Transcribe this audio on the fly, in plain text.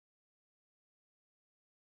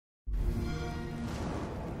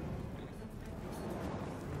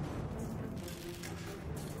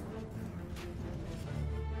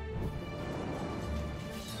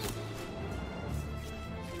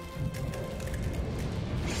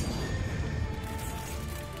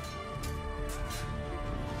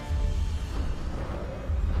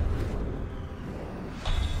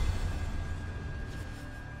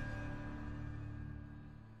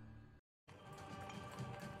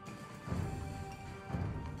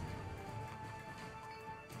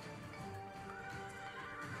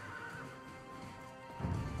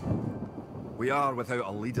We are without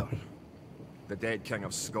a leader. The dead King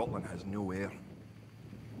of Scotland has no heir.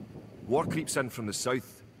 War creeps in from the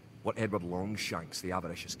south, where Edward Longshanks, the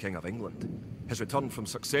avaricious King of England, has returned from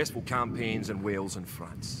successful campaigns in Wales and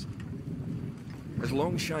France. As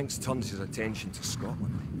Longshanks turns his attention to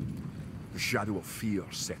Scotland, the shadow of fear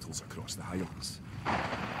settles across the Highlands.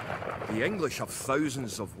 The English have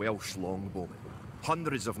thousands of Welsh longbowmen,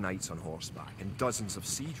 hundreds of knights on horseback, and dozens of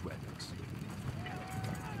siege weapons.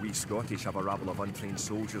 We Scottish have a rabble of untrained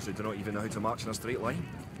soldiers who do not even know how to march in a straight line.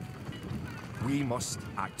 We must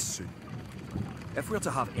act soon. If we're to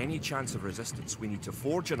have any chance of resistance, we need to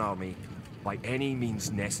forge an army by any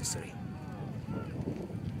means necessary.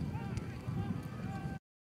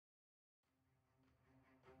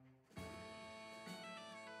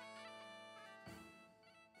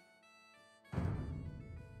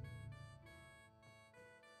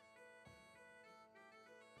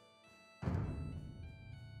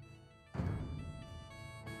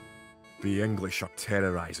 The English are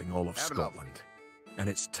terrorizing all of Scotland, and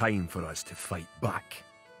it's time for us to fight back.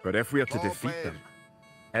 But if we are to defeat them,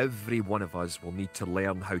 every one of us will need to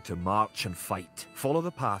learn how to march and fight. Follow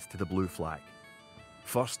the path to the blue flag.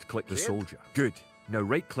 First, click the soldier. Good. Now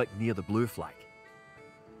right-click near the blue flag.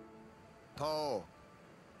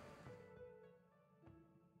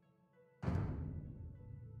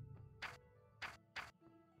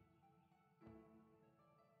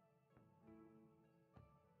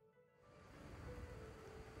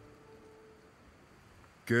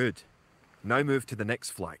 Good. Now move to the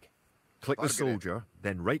next flag. Click the soldier,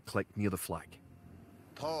 then right-click near the flag.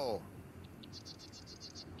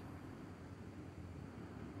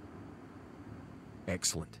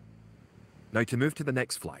 Excellent. Now to move to the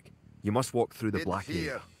next flag, you must walk through the black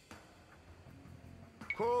area.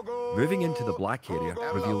 Moving into the black area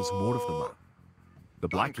reveals more of the map. The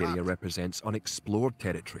black area represents unexplored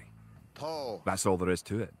territory. That's all there is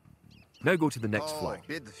to it. Now go to the next flag,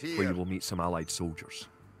 where you will meet some allied soldiers.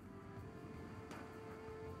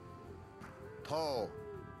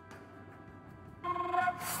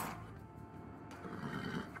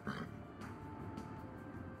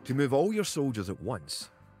 To move all your soldiers at once,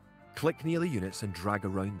 click near the units and drag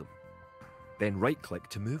around them. Then right-click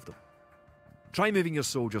to move them. Try moving your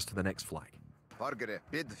soldiers to the next flag.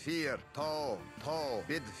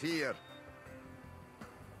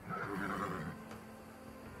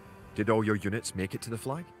 Did all your units make it to the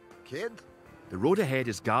flag? The road ahead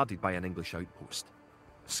is guarded by an English outpost.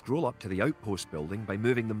 Scroll up to the outpost building by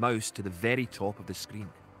moving the mouse to the very top of the screen.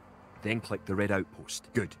 Then click the red outpost.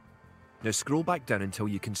 Good. Now scroll back down until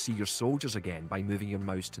you can see your soldiers again by moving your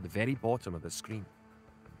mouse to the very bottom of the screen.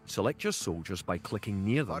 Select your soldiers by clicking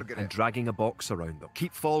near them and dragging a box around them.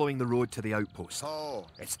 Keep following the road to the outpost.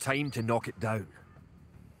 It's time to knock it down.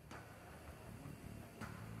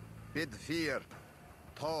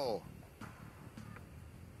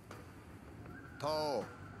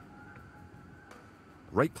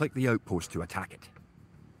 Right-click the outpost to attack it.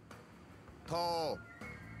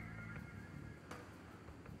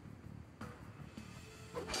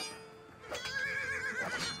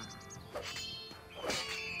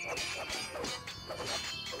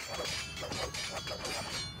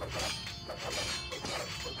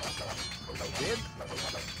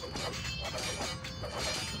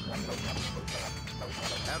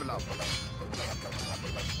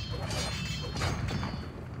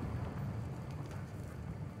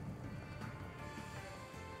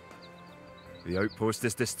 The outpost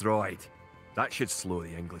is destroyed. That should slow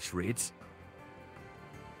the English raids.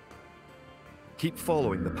 Keep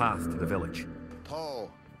following the path to the village.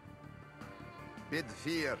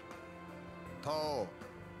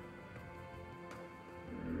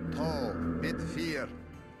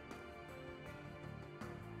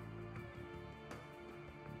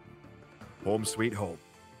 Home sweet home.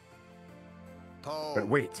 But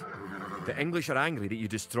wait, the English are angry that you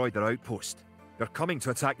destroyed their outpost. They're coming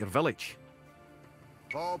to attack your village.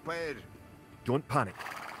 Don't panic.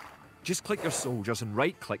 Just click your soldiers and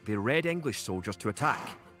right-click the red English soldiers to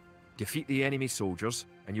attack. Defeat the enemy soldiers,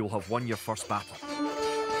 and you'll have won your first battle.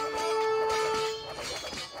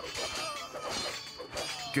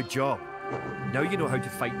 Good job. Now you know how to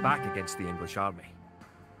fight back against the English army.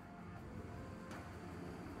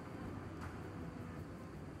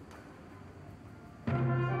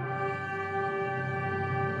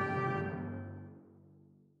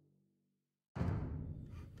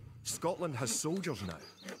 Scotland has soldiers now,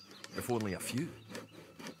 if only a few.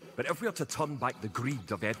 But if we are to turn back the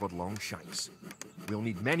greed of Edward Longshanks, we'll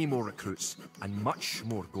need many more recruits and much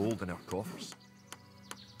more gold in our coffers.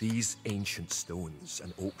 These ancient stones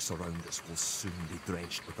and oaks around us will soon be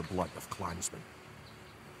drenched with the blood of clansmen.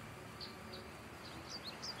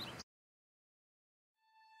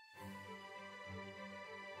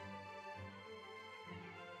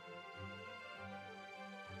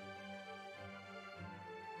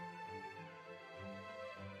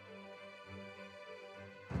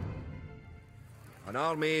 An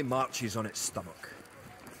army marches on its stomach,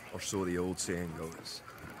 or so the old saying goes.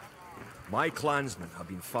 My clansmen have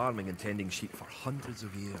been farming and tending sheep for hundreds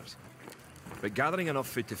of years. But gathering enough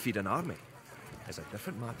food to feed an army is a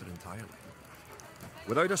different matter entirely.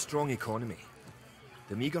 Without a strong economy,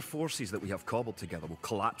 the meagre forces that we have cobbled together will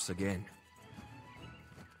collapse again.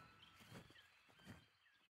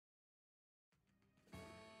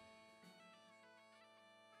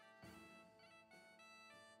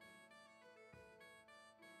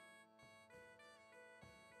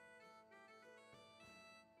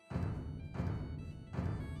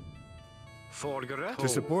 To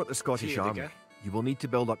support the Scottish army, you will need to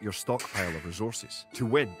build up your stockpile of resources. To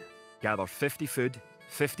win, gather 50 food,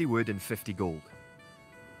 50 wood and 50 gold.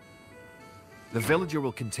 The villager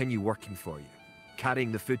will continue working for you,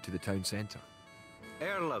 carrying the food to the town centre.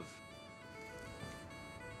 Erlov.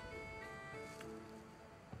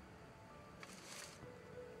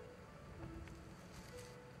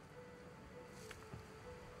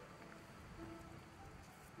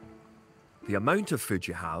 The amount of food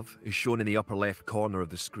you have is shown in the upper left corner of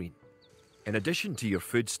the screen. In addition to your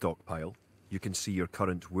food stockpile, you can see your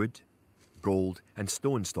current wood, gold and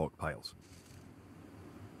stone stockpiles.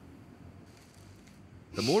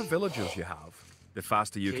 The more villagers you have, the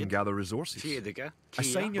faster you can gather resources.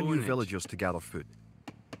 Assign your new villagers to gather food.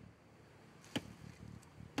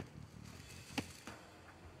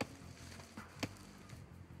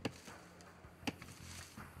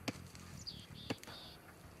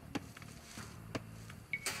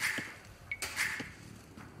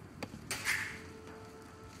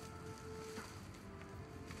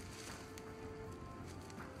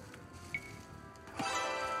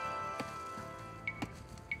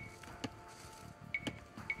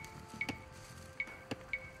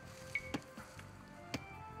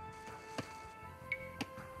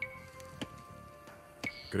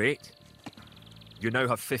 Great. You now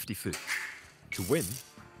have 50 food. To win,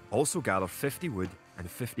 also gather 50 wood and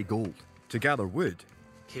 50 gold. To gather wood,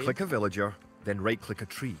 click a villager, then right-click a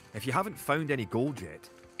tree. If you haven't found any gold yet,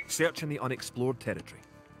 search in the unexplored territory.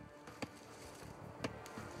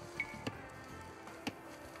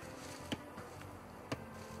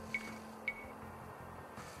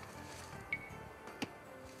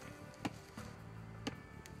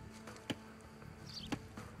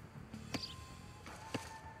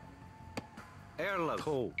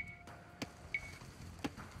 Erlov.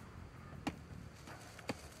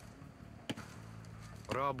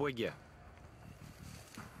 Rabogge.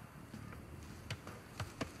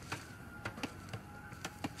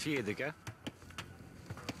 Fjedike.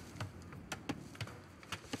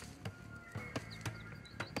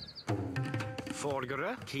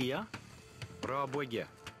 Forgere. Kia. Rabogge.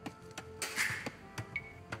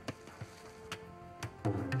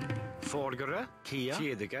 Forgere. Kia.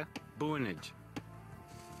 Fjedike. Bonage.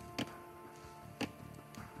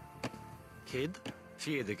 Kid,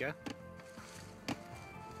 Fjedike.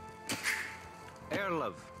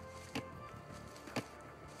 Erlov.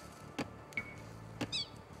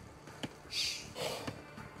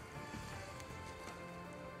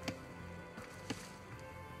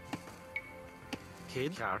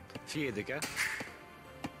 Kid, Kart, Fjedike.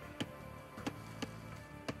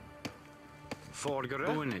 Forgere,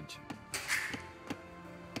 Bonage.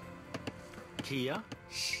 Kia.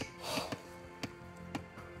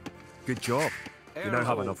 Good job. You now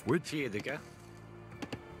have enough wood. Fjedike.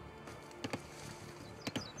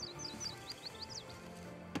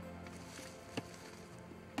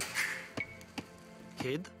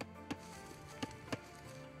 Kid.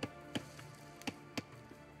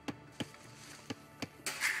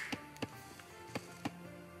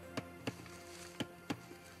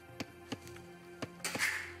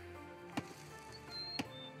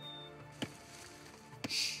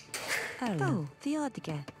 Oh, the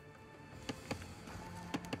Odige.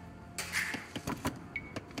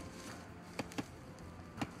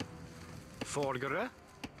 Forgere.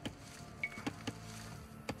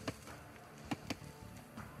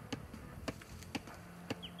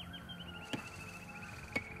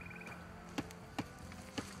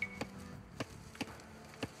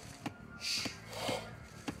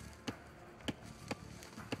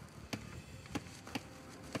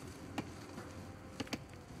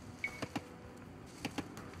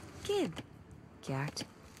 Kid. Gert.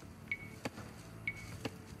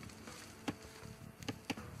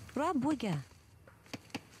 Rabogge.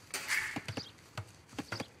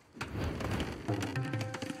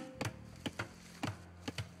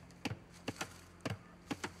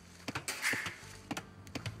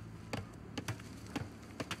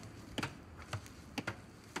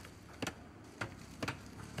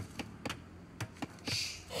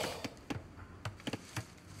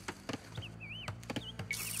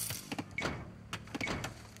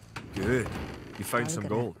 Good. You found some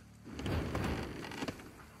gold.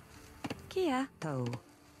 Kia. Toe.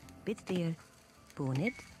 Bit deer.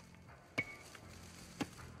 Bonnet.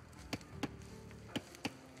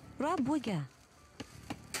 Rob Wigga.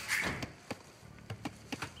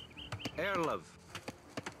 Erlov.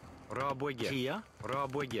 Robwigge. Kia.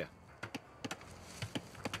 Robwigge.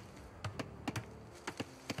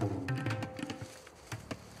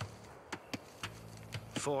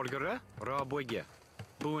 Forgere. Robwigge.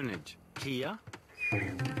 Boonage. Kia.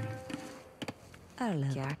 Erle.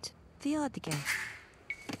 Gjert. Theodige.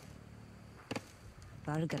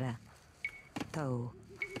 Valgere. Toe.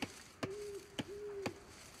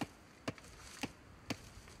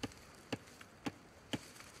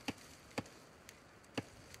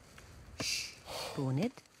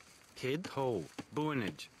 Bonnet. Kid ho.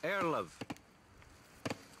 Boonage. Erlov.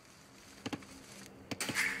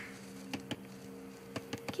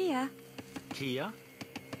 Kia. Kia.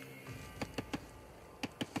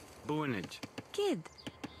 Boonage. Kid.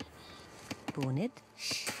 Bonnet.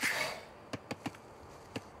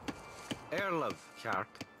 Erlov. Kart.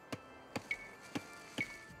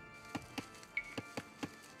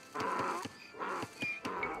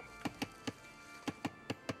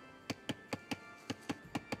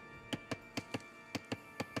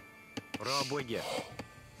 Robwigge.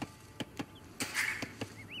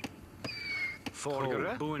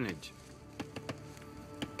 Forgere. Boonage.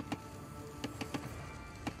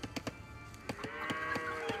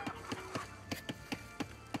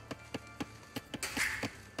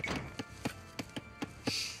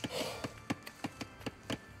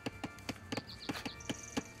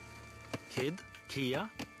 Kid. Kia.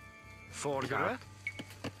 Forgere.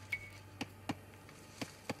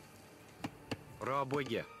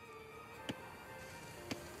 Robwigge.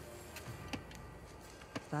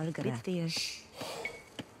 Valgere. Bit deer.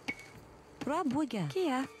 Rob Wigga.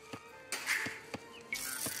 Kia.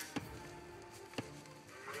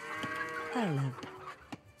 Erle.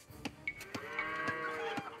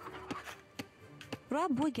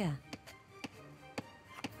 Rob Wigga.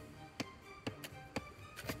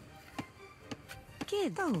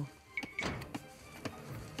 Kid. Oh.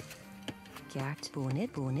 Gjert.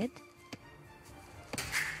 Bonnet. Bonnet.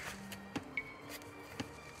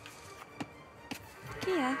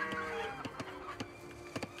 Kia.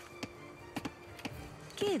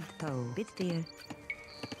 Kid. Toe. Bit deer.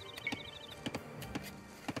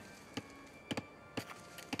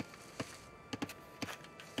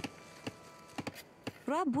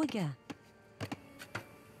 Rob Wigga.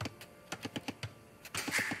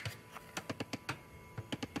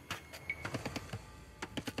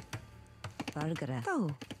 Valgere. Toe.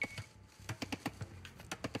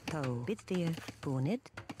 Toe. Bit deer.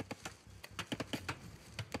 Bonnet.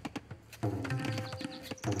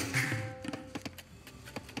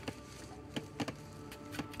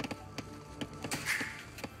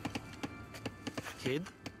 Kid.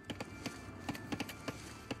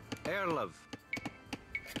 Erlov.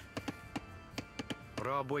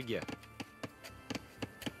 Robwigge.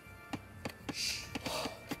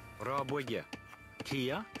 Robwigge.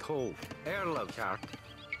 Kia. Toe. Erlov. Kart.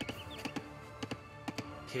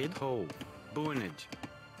 Kid. Toe. Boonage.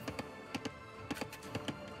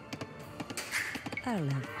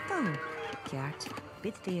 Erle. Toe. Gjert.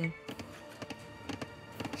 Bit deer.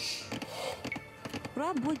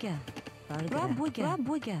 Rob Wigga. Rob Wigga. Rob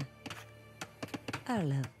Wigga.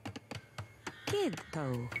 Erle. Kid.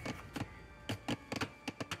 Toe.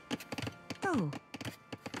 Toe.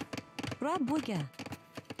 Rob Wigga.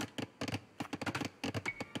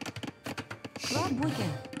 Rob Wigga.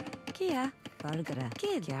 Kia. Valgere.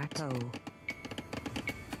 Kid. Gjert. Toe.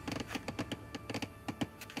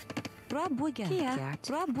 Rob Wigga. Kia. Gjert.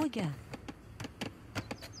 Rob Wigga.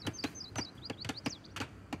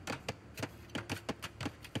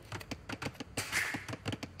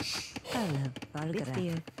 Erle.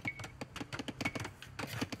 Valgere.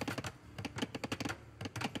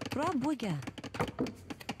 Rob Wigga.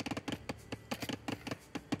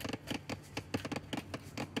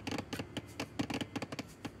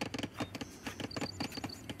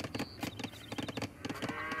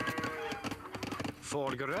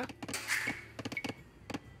 Forgere.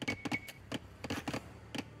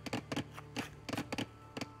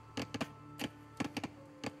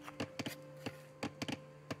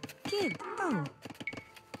 Kid. Toe.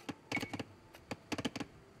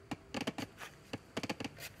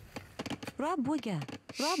 Rob Wigga.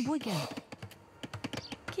 Rob Wigga.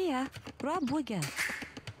 Kia. Rob Wigga.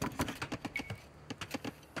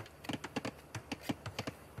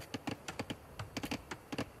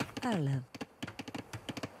 Erle.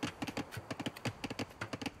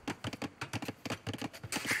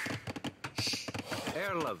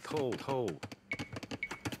 Erla to.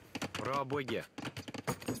 Rabwige.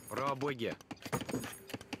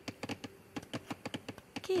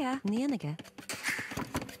 Kia, Nienige.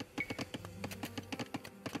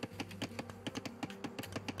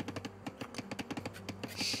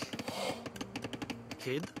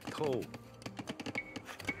 Kid to.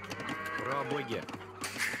 Rabwige.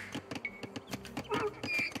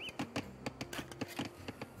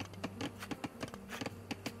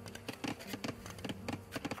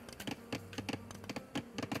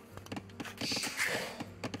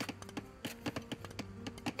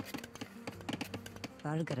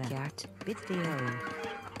 Vargara. Gert. Bitdio.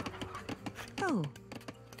 To.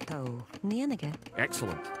 Nienige.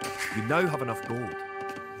 Excellent. You now have enough gold.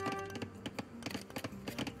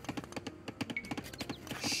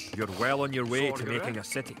 You're well on your way to making a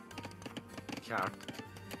city. Kart.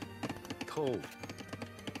 To.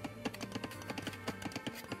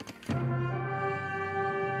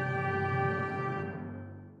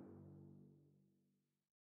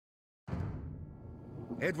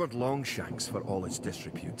 Edward Longshanks, for all his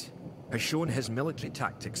disrepute, has shown his military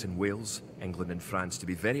tactics in Wales, England and France to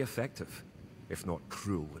be very effective, if not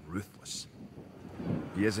cruel and ruthless.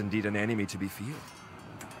 He is indeed an enemy to be feared.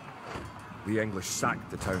 The English sacked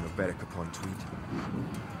the town of Berwick-upon-Tweed.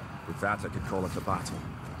 With that I could call it a battle,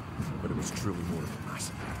 but it was truly more of a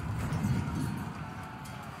massacre.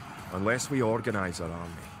 Unless we organize our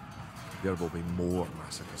army, there will be more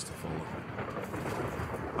massacres to follow.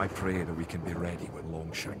 I pray that we can be ready when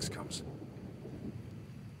Longshanks comes.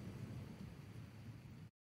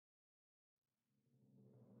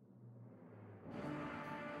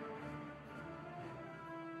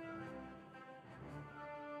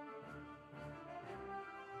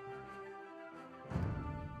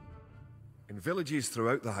 In villages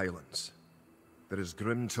throughout the Highlands, there is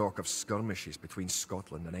grim talk of skirmishes between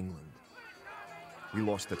Scotland and England. We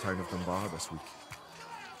lost the town of Dunbar this week.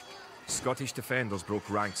 Scottish defenders broke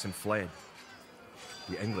ranks and fled.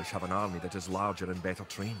 The English have an army that is larger and better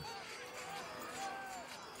trained.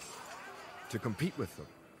 To compete with them,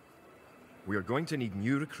 we are going to need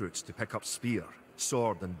new recruits to pick up spear,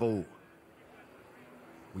 sword and bow.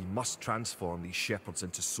 We must transform these shepherds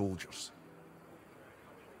into soldiers.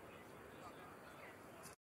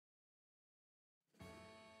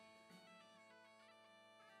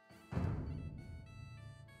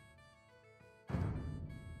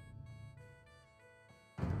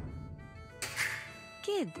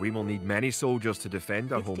 We will need many soldiers to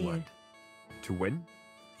defend our homeland. To win,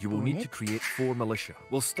 you will need to create 4 militia.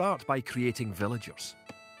 We'll start by creating villagers.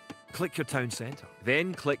 Click your town centre.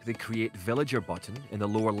 Then click the Create Villager button in the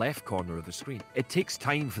lower left corner of the screen. It takes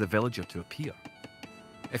time for the villager to appear.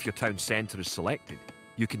 If your town centre is selected,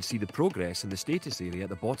 you can see the progress in the status area at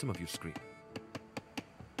the bottom of your screen.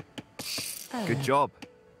 Good job.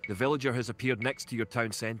 The villager has appeared next to your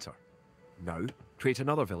town centre. Now, create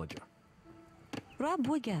another villager.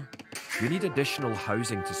 You need additional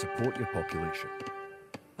housing to support your population.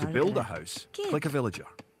 To build a house, click a villager.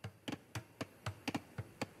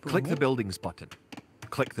 Click the Buildings button.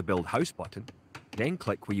 Click the Build House button, then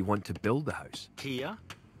click where you want to build the house. Kia.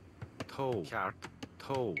 To. Kart.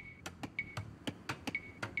 To.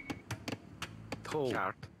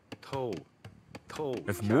 Kart. To.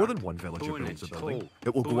 If more than one villager builds a building,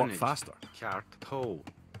 it will go up faster. Kart. To.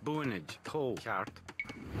 Boonage. To. Kart.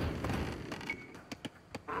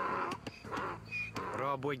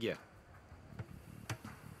 Rabwige.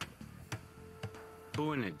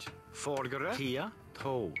 Boonage. Forgere. Kia.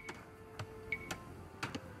 To.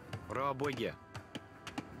 Rabwige.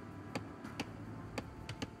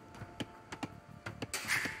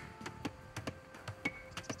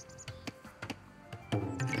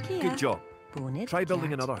 Good job. Try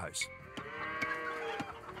building another house.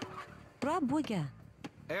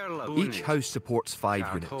 Each house supports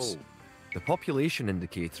 5 units. The population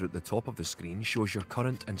indicator at the top of the screen shows your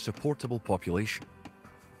current and supportable population.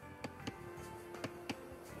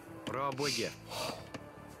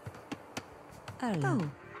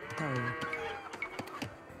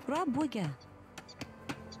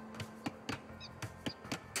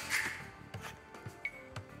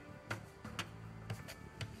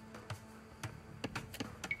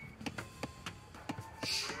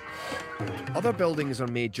 Other buildings are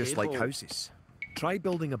made just like houses. Try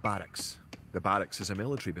building a barracks. The barracks is a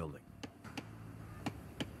military building.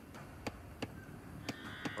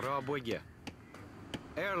 Rabwige.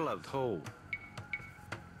 Erlov ho.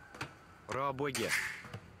 Rabwige.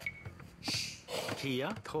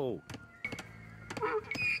 Kia ho.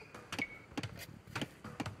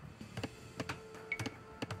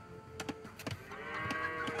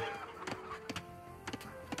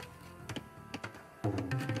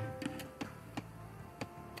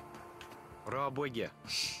 Rabwige.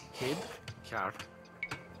 Kid. Kart.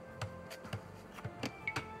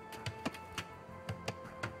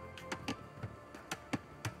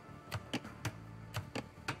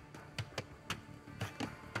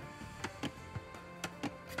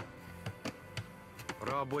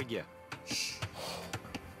 Rabwige.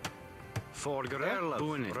 Forgere.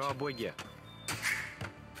 Bunit. Rabwige.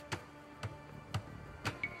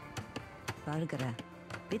 Vargara.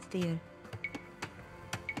 Bitdir.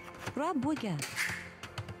 Rabwige.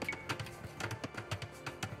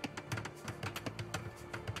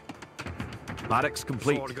 Barracks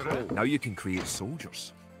complete. Now you can create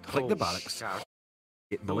soldiers. Click the barracks.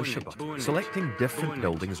 Create militia button. Selecting different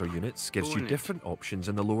buildings or units gives you different options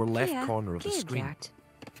in the lower left corner of the screen.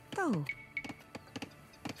 Go.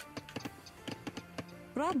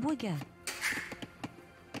 Rabwige.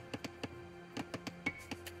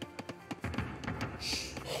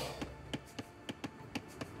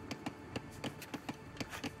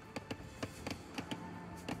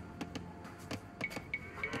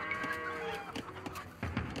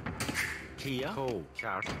 Kia. Ho.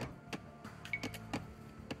 Kart.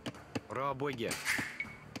 Rabwige.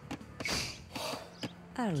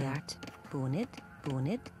 Erlert. Bunit.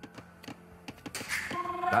 Bunit.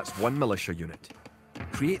 That's one militia unit.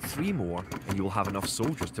 Create 3 more and you will have enough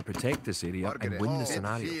soldiers to protect this area and win the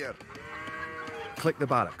scenario. Click the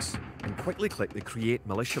barracks and quickly click the create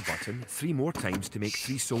militia button 3 more times to make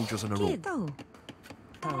 3 soldiers in a row. Go.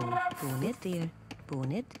 Go. Bunit dear.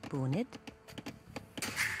 Bunit. Bunit.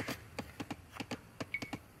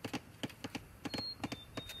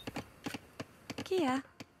 Kia.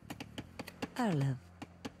 Erlev.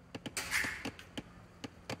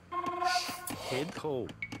 Kid. Ho.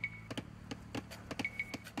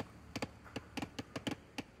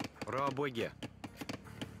 Rabwige.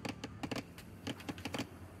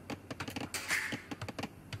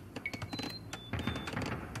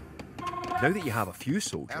 Now that you have a few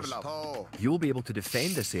soldiers, you'll be able to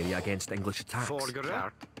defend this area against English attacks.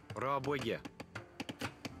 Forgere. Rabwige.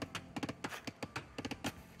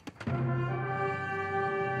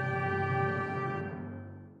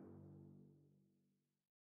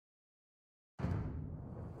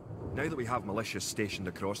 Now that we have militias stationed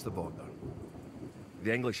across the border,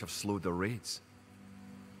 the English have slowed their raids.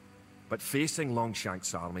 But facing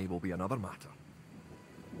Longshank's army will be another matter.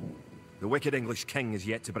 The wicked English king is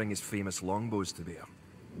yet to bring his famous longbows to bear.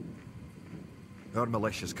 Our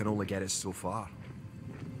militias can only get us so far.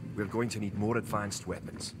 We're going to need more advanced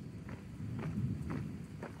weapons.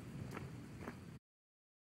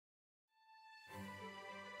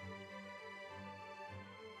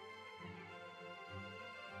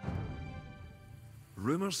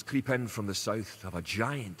 Rumours creep in from the south of a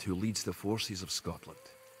giant who leads the forces of Scotland.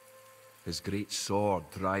 His great sword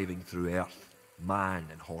driving through earth, man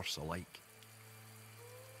and horse alike.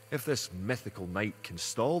 If this mythical knight can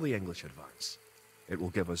stall the English advance, it will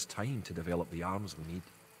give us time to develop the arms we need.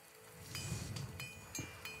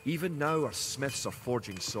 Even now our smiths are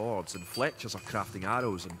forging swords and fletchers are crafting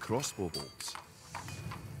arrows and crossbow bolts.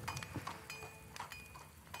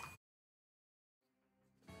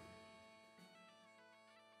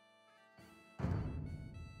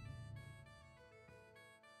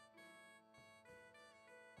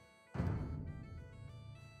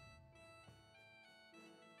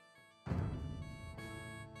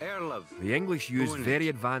 The English use very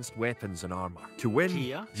advanced weapons and armour. To win,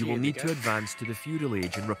 you will need to advance to the feudal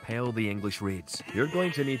age and repel the English raids. You're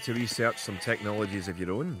going to need to research some technologies of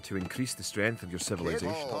your own to increase the strength of your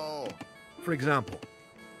civilization. For example,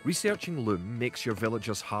 researching loom makes your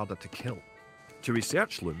villagers harder to kill. To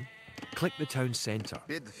research loom, click the town centre,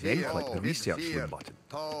 then click the research loom button.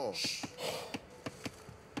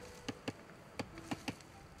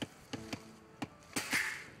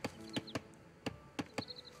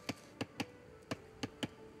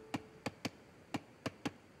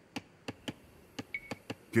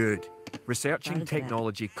 Good. Researching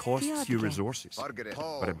technology costs you resources,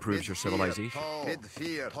 but improves your civilization.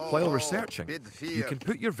 While researching, you can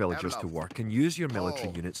put your villagers to work and use your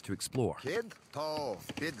military units to explore.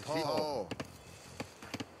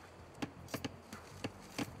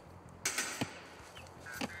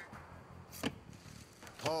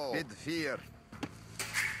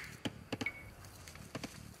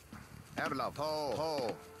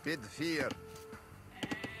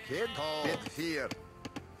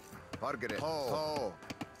 Vargere, to,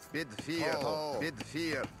 bid 4, bid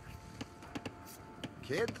 4.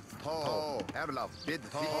 Kid, to, Erlav, bid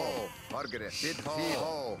 4, Vargere, bid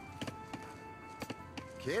 4.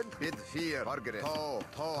 Kid, bid 4, vargere,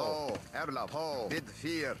 erlap, bid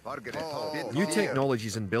 4, vargere, New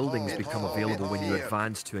technologies and buildings become available when you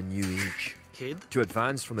advance to a new age. Kid. To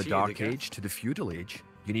advance from the Dark Age to the Feudal Age,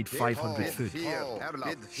 you need 500 food. Erlap,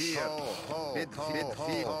 bid 4, bid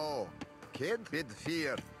 4, Kid, bid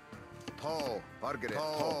 4, vargere,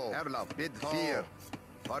 erlap, bid 4,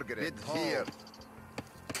 vargere, bid 4,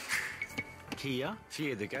 Kia,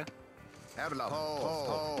 Fjedike. erlap,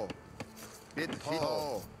 bid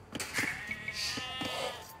 4,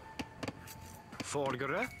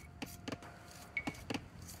 Forgere.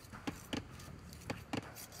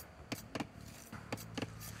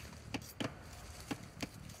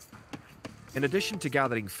 In addition to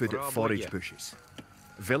gathering food at Rob forage William. bushes,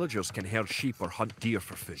 villagers can herd sheep or hunt deer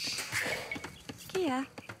for food. Kia,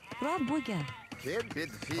 Rob Wigger. Kid,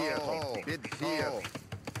 bid 4, bid 4,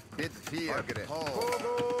 bid 4, vargere, bid 4,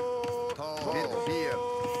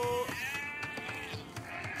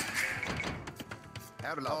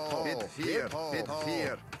 erlap, bid 4, bid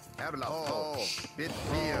 4, erlap, bid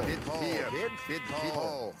 4, bid 4, bid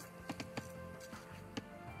 4,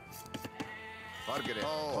 vargere,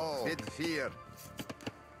 bid 4,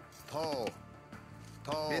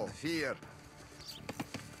 bid 4,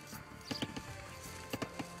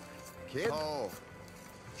 Kid,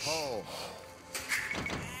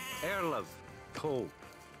 Erlov. To.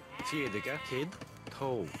 Fjedike. Kid.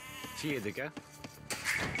 To. Fjedike.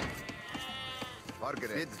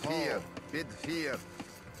 vargere, bid 4, bid 4,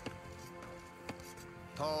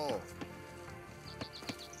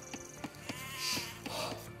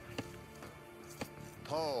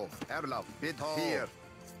 erlap, bid 4,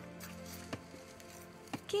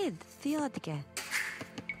 Kid, Theodike.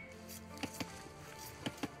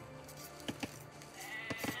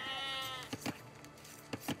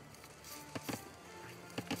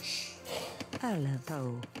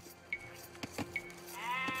 Erlavo.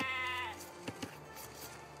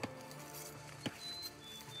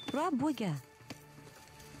 Rob Wigger.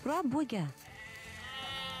 Rob Wigger.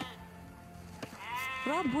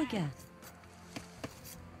 Rob Wigger.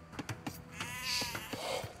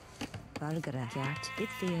 Valgara, Gert,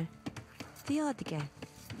 Bitfear. Theodike.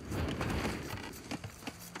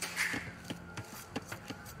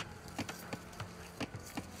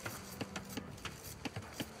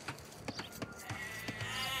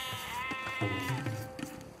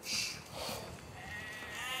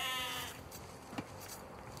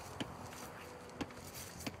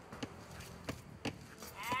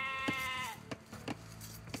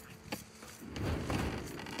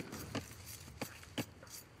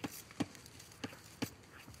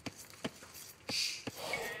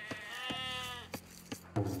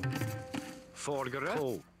 Forgere.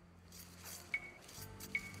 To.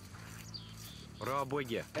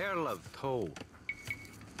 Rabwigge. Erlov. To.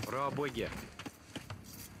 Rabwigge.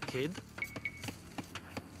 Kid.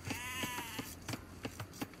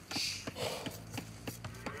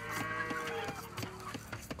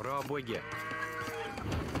 Rabwigge.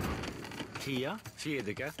 Kia.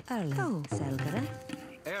 Fjedike. Erlavo. Selgare.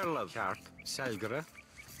 Erlov. Kart. Selgere.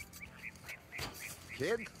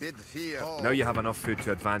 Kid, bid 4, Now you have enough food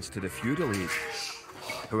to advance to the Feudal Age.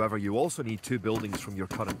 However, you also need 2 buildings from your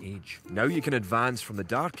current age. Now you can advance from the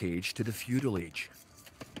Dark Age to the Feudal Age.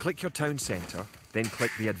 Click your town centre, then click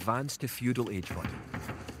the Advance to Feudal Age button.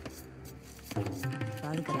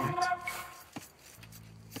 Valgarat.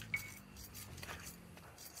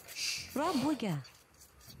 Rob Wigger.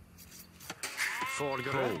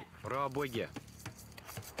 Forgere. Rabwigge.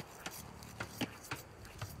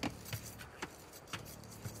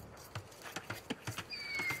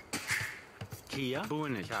 Kia.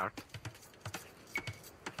 Boone. Kart.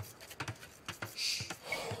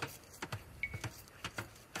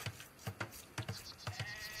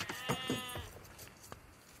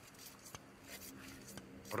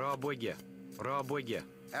 Rabwigge. Rabwigge.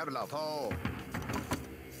 erlap,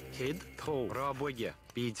 Kid. To. Rabwigge.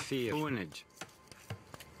 Bid 4. Boonage.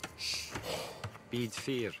 Bid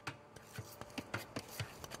 4.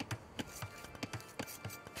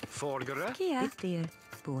 Forgere. Kia. Bitfear.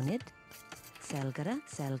 Bonid. Selgare.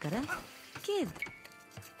 Selgare. Kid.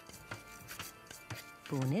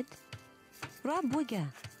 Bonid. Rob Wigger.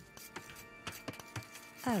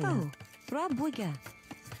 Erlavo. Rob Wigger.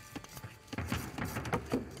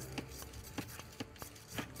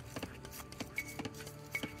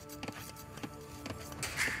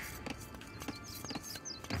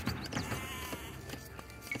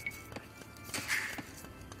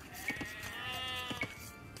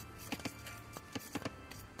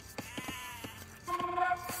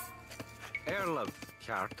 Erlov.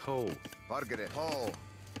 Kart. To. vargere,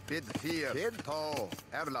 bid 4, Kid,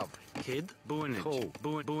 erlap, Kid, boonage,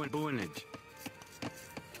 boonage.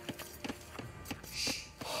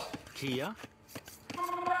 Kia.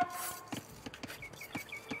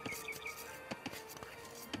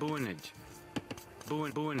 Boonage.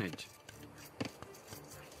 Boonage.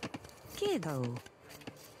 Kiddo.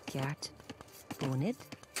 Gert. Boonit.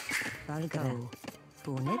 Valgara.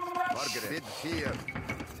 Boonit. Bid 4.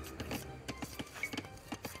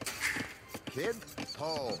 Kid,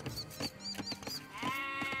 to.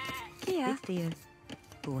 Kia. Bid 4.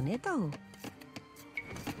 Boonito.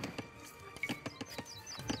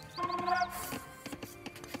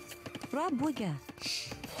 Rob Wigger.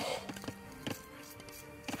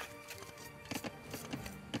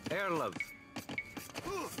 Erlov.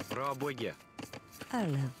 Rob Wigger.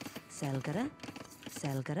 Erlov. Selgara.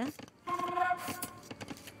 Selgara.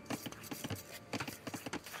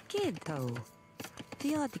 Kiddo.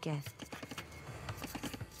 Theodica.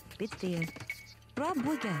 Bid 4. Rob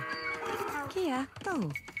Wigger. Kia.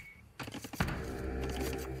 To.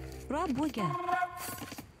 Rob Wigger.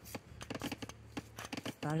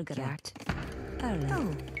 Bargart.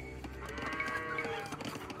 Erlov.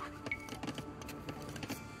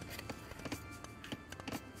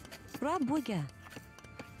 Rob Wigger.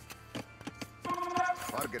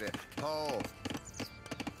 Margaret, to.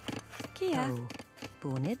 Kia.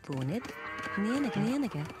 Boonit.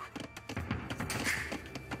 Nianaga.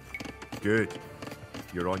 Good.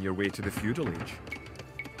 You're on your way to the feudal age.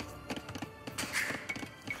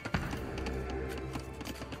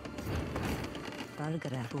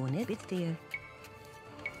 Bargara. Boonit. Bid 4.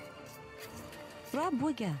 Rob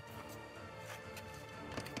Wigger.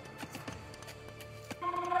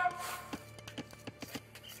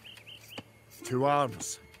 To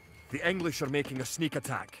arms. The English are making a sneak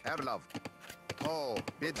attack. Erlov, to.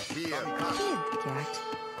 Bid 4. Kid. Gert.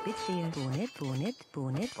 Bid 4.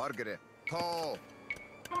 Boonit. Margaret, to.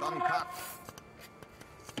 Dunkirk.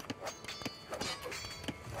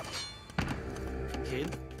 Kid,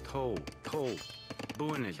 toe.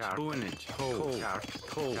 Boonage, toe.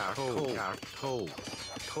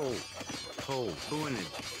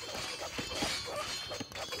 Boonage.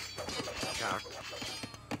 Cark.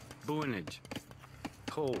 Boonage.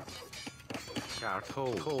 Toe.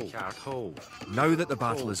 Toe. Now that the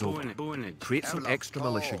battle is over, Boonage. create some extra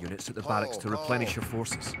militia units at the barracks to replenish your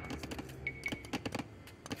forces.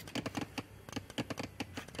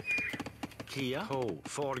 Kia, toe.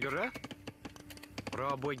 Forgere.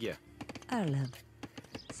 Rob Wigger. Erlov.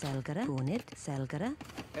 Selgara. Boonit. Selgara.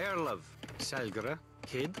 Erlov. Selgere.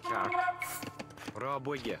 Kid, Cark. Rob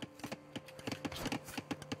Wigger.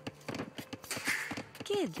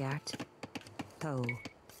 Kid. Gert. To.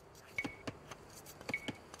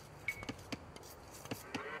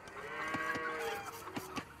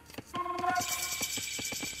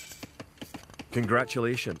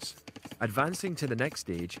 Congratulations. Advancing to the next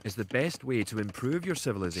stage is the best way to improve your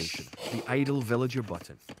civilization, the idle villager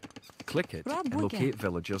button. Click it Rob and Wigger. locate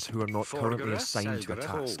villagers who are not currently Forgere, assigned to a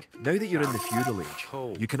Selgere, task. Now that you're in the feudal age,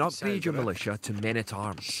 you can upgrade your Selgere. militia to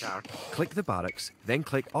men-at-arms. Cark. Click the barracks, then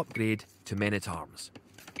click Upgrade to Men-at-Arms.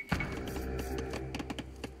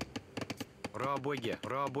 Rob Wigger.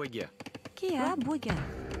 Kia. Rob Wigger.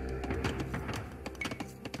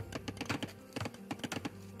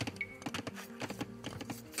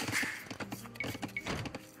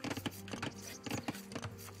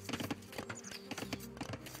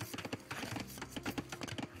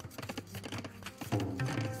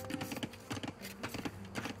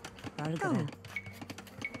 Bargara.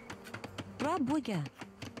 Rob Wigger.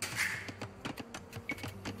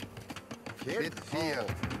 Bid 4.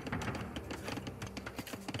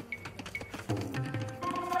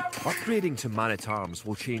 Upgrading to man-at-arms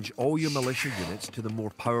will change all your militia units to the more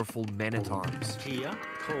powerful men-at-arms. Kia,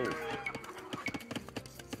 toe.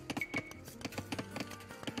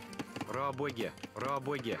 Rob Wigger.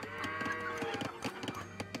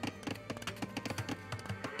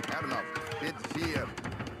 Erlov, bid 4.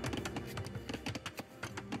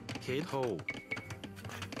 Kid, toe.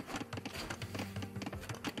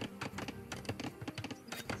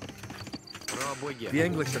 Rob Wigger. The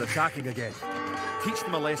English are attacking again. Teach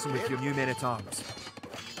them a lesson with your new men-at-arms.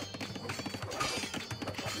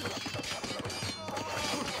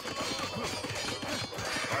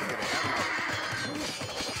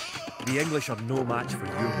 The English are no match for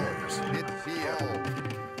your warriors. Bid 4.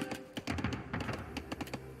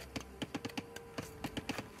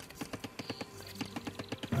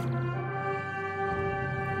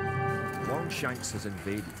 Longshanks has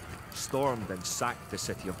invaded, stormed and sacked the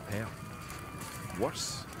city of Perth.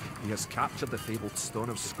 Worse, he has captured the fabled Stone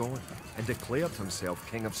of Scone and declared himself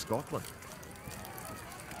King of Scotland.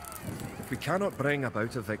 We cannot bring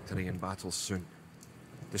about a victory in battle soon.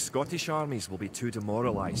 The Scottish armies will be too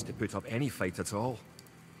demoralised to put up any fight at all.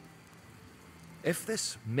 If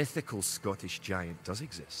this mythical Scottish giant does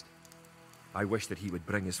exist, I wish that he would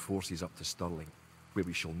bring his forces up to Stirling, where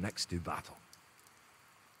we shall next do battle.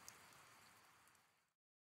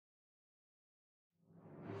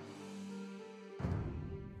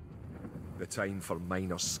 The time for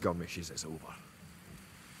minor skirmishes is over.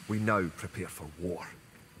 We now prepare for war.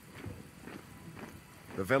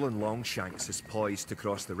 The villain Longshanks is poised to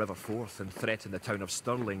cross the River Forth and threaten the town of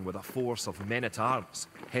Stirling with a force of men-at-arms,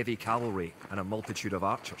 heavy cavalry, and a multitude of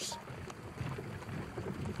archers.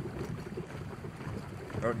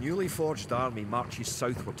 Our newly forged army marches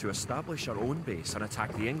southward to establish our own base and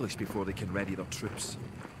attack the English before they can ready their troops.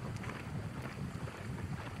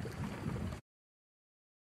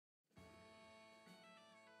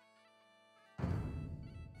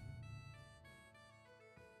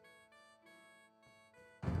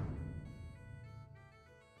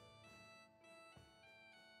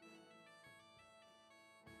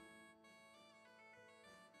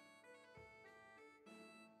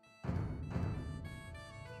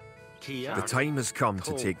 The time has come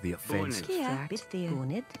to take the offensive.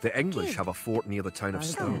 The English have a fort near the town of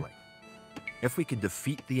Stirling. If we can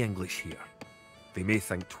defeat the English here, they may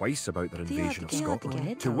think twice about their invasion of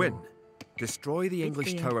Scotland. To win, destroy the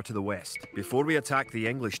English tower to the west. Before we attack the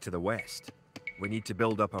English to the west, we need to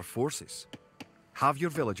build up our forces. Have your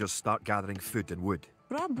villagers start gathering food and wood.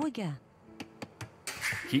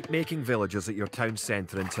 Keep making villages at your town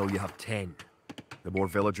centre until you have 10. The more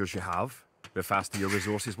villagers you have, the faster your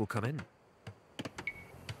resources will come in.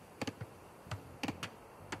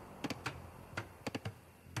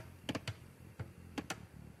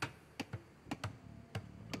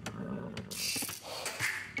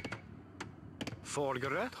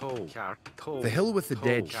 The hill with the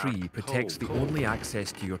dead tree protects the only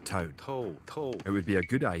access to your town. It would be a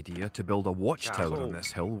good idea to build a watchtower on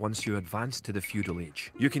this hill once you advance to the feudal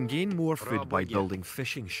age. You can gain more food by building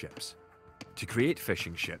fishing ships. To create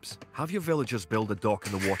fishing ships, have your villagers build a dock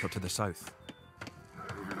in the water to the south.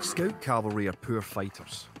 Scout cavalry are poor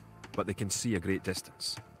fighters, but they can see a great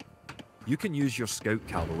distance. You can use your scout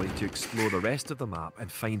cavalry to explore the rest of the map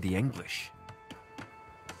and find the English.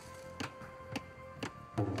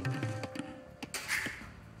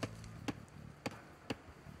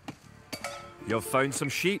 You've found some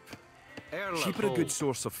sheep. Sheep are a good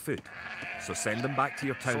source of food, so send them back to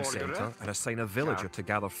your town centre and assign a villager to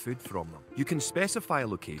gather food from them. You can specify a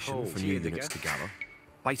location for new units to gather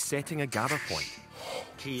by setting a gather point.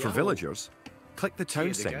 For villagers, click the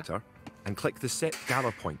town centre and click the Set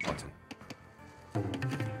Gather Point button.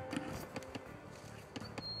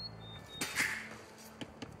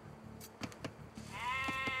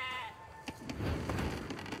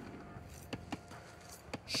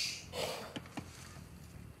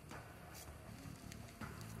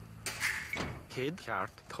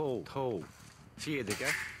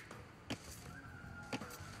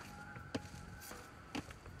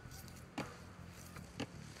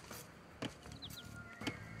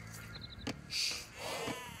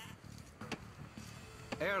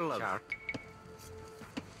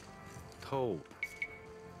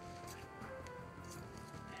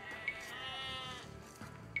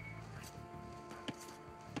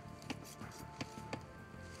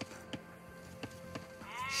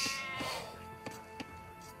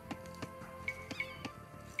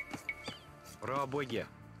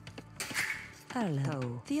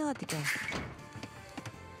 Hello, Theotica.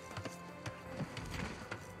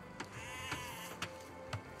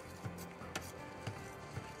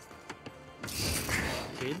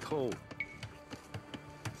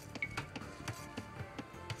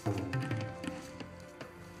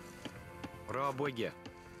 Raboye.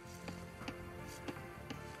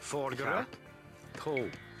 Forgere. To.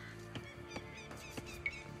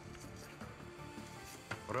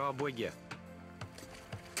 Raboye.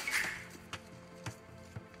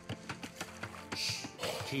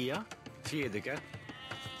 Kia. Fjedige.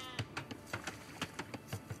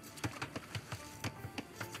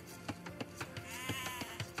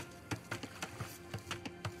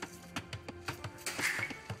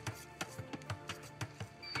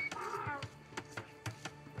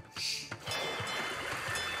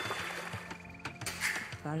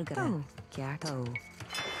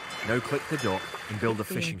 Now click the dock and build a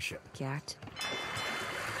fishing ship.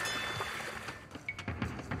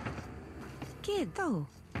 Kiddo.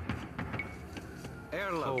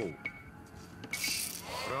 Erlo.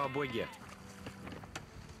 Raboye.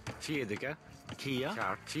 Fjedige.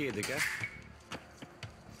 Kia. Fjedige.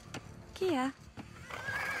 Kia.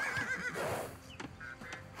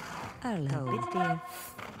 Arlo. Bitdeer.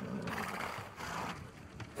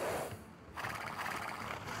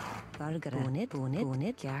 Vargara.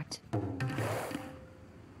 Bonnet. Gert.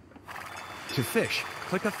 To fish,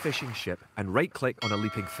 click a fishing ship and right-click on a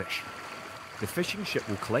leaping fish. The fishing ship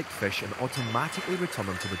will collect fish and automatically return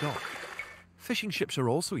them to the dock. Fishing ships are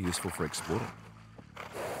also useful for exploring.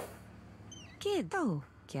 Kid. Oh.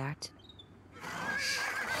 Gert.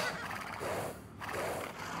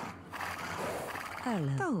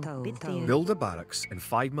 Arlo. Bitdeer. Build a barracks and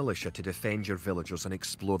 5 militia to defend your villagers and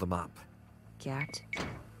explore the map. Gert.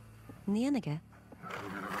 Nienige.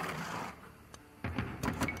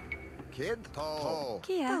 Kid. Toe.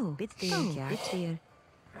 Kia. Bitdeer. Gert. Bitdeer.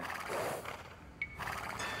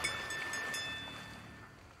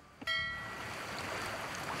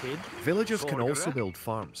 Kid. Villagers can also Forgere. build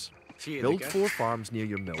farms. Fjädrige. Build 4 farms near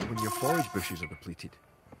your mill when your forage bushes are depleted.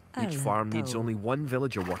 Each farm needs only 1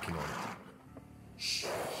 villager working on it.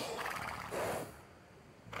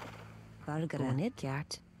 Vargara. Bonnet.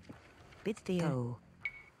 Gert. Bitdeer.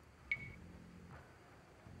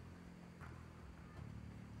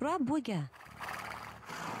 Rob Wigga.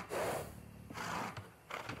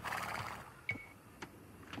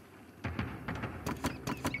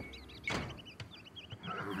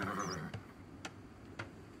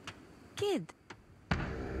 Kid.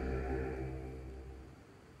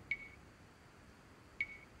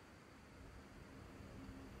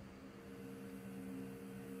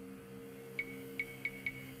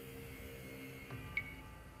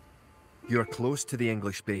 You're close to the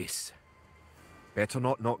English base. Better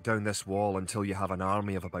not knock down this wall until you have an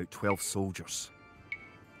army of about 12 soldiers.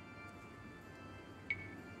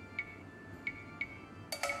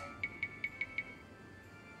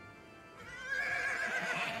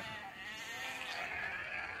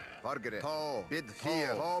 Vargere. Toe. Bid 4.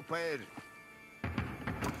 Hopper.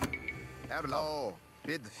 Erlo.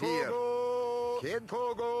 Bid 4. Kid.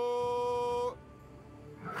 Kogo.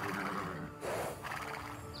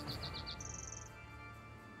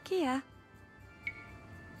 Kia.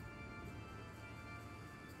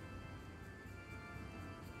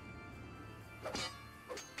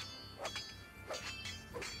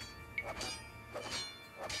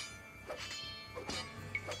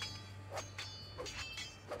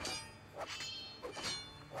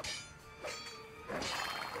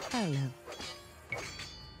 Hello.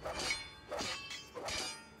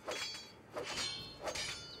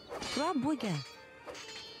 Rob Wigga.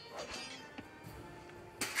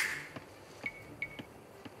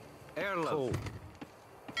 Erlo.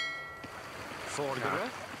 Forgere.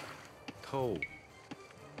 Toe.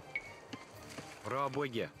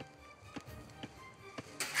 Rabwigge.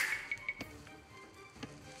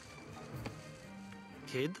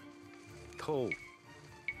 Kid. Toe.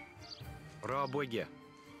 Rabwigge.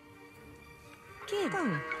 Kid.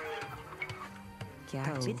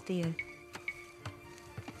 Gert. Bitdeer.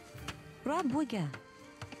 Rob Wigga.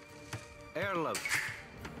 Erlo.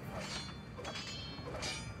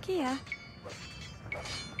 Kia.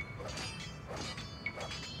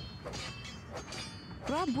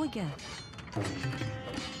 Rob Wigga.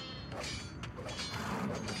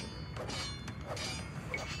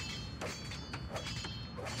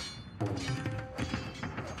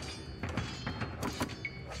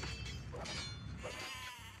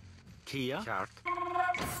 Kia. Kart.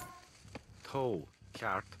 Toe.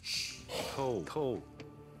 Kart. Toe. Toe.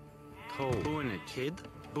 Toe. Boonage. Kid.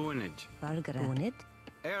 Boonage. Vargara. Bonnet.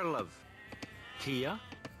 Erlov. Kia.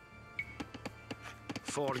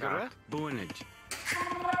 Forgere. Boonage.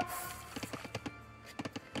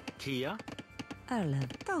 Kia. Arlo.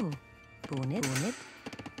 Toe. Bonnet. Bonnet.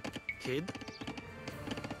 Kid.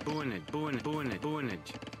 Boonage. Boonage. Boonage.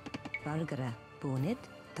 Boonage. Vargara. Bonnet.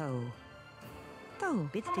 Toe. Toe.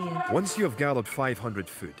 Bitdeer. Once you have gathered 500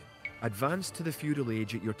 food, advance to the feudal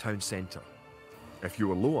age at your town centre. If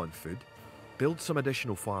you are low on food, build some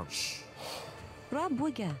additional farms. Rob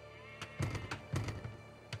Wigga.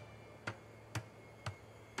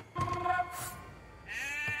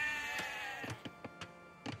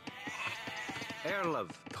 Erlov.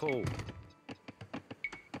 Toe.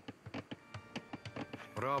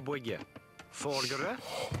 Rabwigge. Forgere.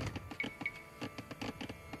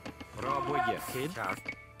 Rabwigge. Kid. Kart.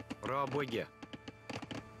 Rabwigge.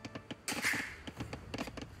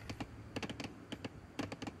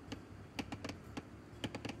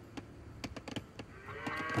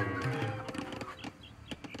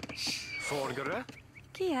 Forgere.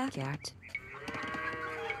 Kia. Gert.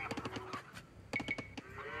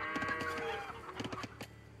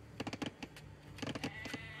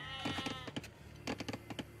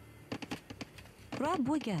 Rob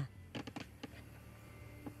Wigga.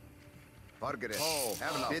 Vargere.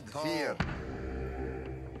 Erla. Bid 4.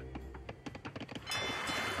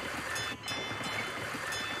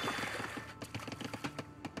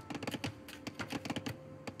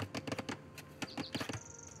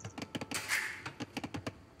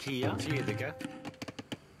 Kia, Fedika.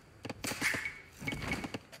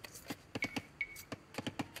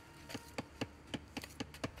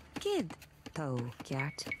 Kid. Toe.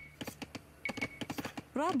 Kjart.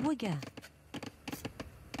 Rob Wigga.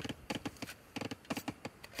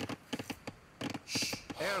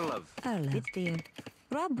 Erlov. Erla. Dit dear.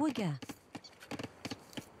 Rob Wigga.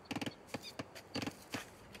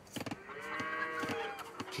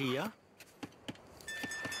 Kia.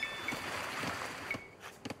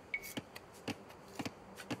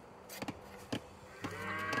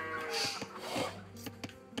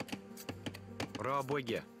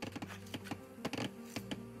 Rabwigge.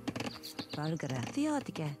 Valgara.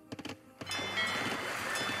 Theotica.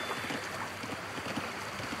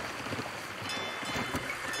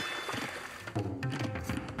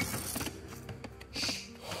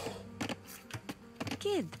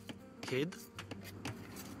 Kid. Kid.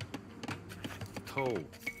 Toe.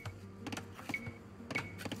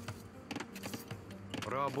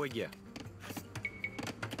 Rabwigge.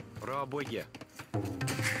 Rabwigge.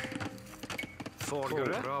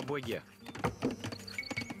 Forgere. Rabwigge.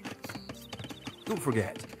 Don't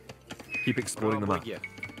forget, keep exploring the map. Rabwigge.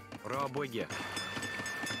 Rabwigge.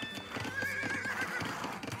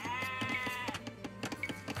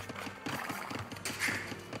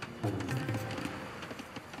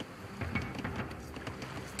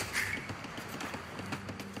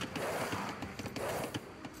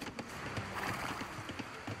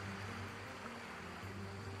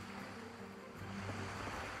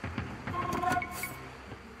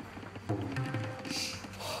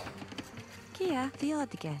 Kia.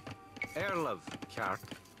 Theotica. Erlov. Kart.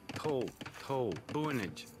 Toe.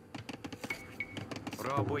 Boonage.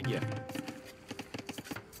 Rabwigge.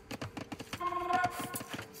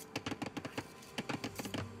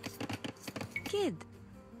 Kid.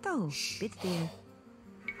 Toe. Bit dear.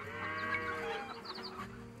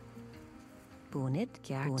 Bonnet.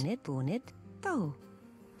 Kjart. Bonnet. Toe.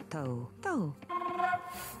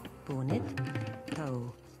 Bonnet.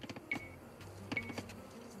 Toe.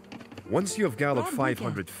 Once you have gathered Rob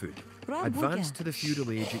 500 food, Rob advance Wigga. to the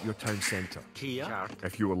feudal age at your town centre. Kia. Kart.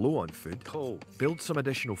 If you are low on food, Toe. build some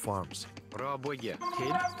additional farms. Rabwigge.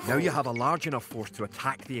 Kid. Now you have a large enough force to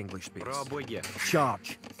attack the English base. Rabwigge.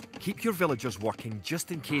 Charge. Keep your villagers working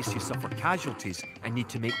just in case you suffer casualties and need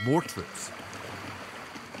to make more troops.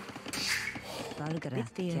 Valgara.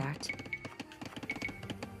 Kjart.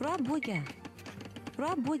 Rob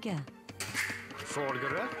Wigga.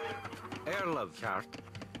 Forgere. Erlov. Kart.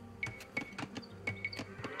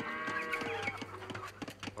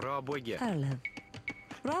 Rabwigge. Erlev.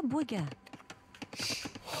 Rob Wigga.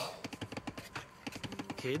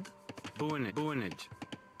 Kid. Boonage.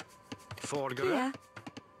 Forgere. Kia.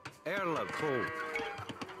 Erlov. Toe.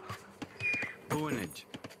 Boonage.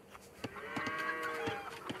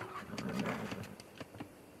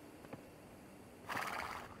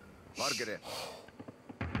 Vargere.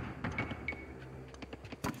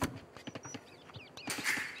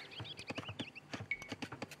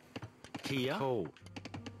 Kia. Toe.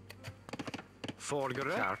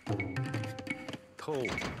 Forgere. Kart. Toe.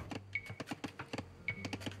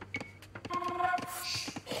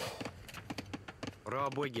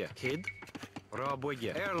 Rabwigge. Kid.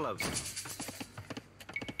 Rabwigge. Erlov.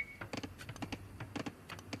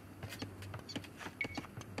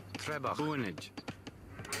 Trebach. Boonage.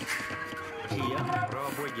 Kia.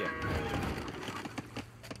 Rabwigge.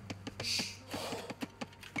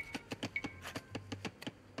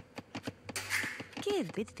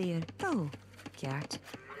 Kid. Bit dear. Toe. Kjart.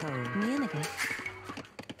 Toe. Menige.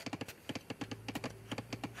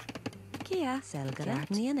 Kia. Selgara.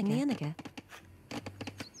 Menige.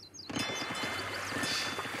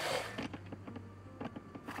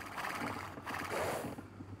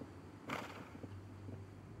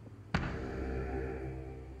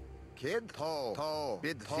 Kid. Toe.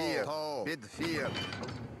 Bid 4. Bid 4.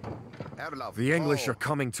 Erla. The English are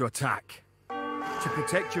coming to attack. To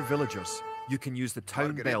protect your villagers, you can use the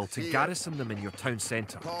town Margaret bell to Fear. garrison them in your town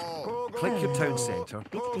centre. Toe. Click your town centre,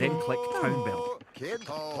 then click town bell. Kid.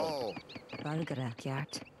 Toe. Valgara.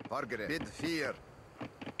 Kjart. Vargere. Bid 4.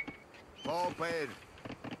 Toe.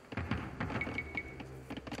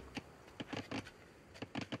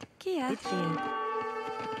 Kia. Bit dear.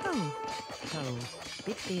 Toe.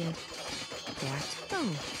 Bit dear. Kjart.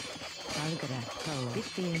 Toe. Valgara. Toe.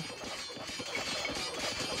 Bit dear.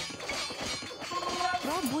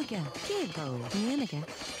 Rob Wigga. Kid. Toe. Menige.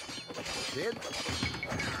 Kid.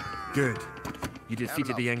 Good. You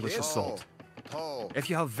defeated the English assault. Toe. If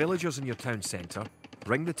you have villagers in your town centre,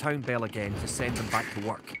 ring the town bell again to send them back to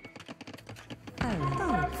work.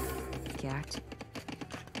 Oh. Gert.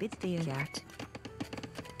 Bid dear. Gert.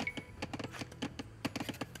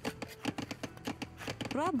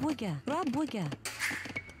 Rob Wigger. Rob Wigger.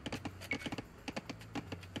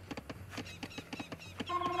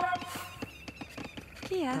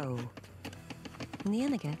 Kia. Oh.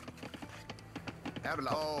 Nienige.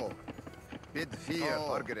 Erla. Oh. Bid fear.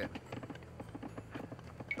 Orgere.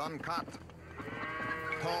 Done cut.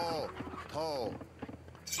 Toe. Toe.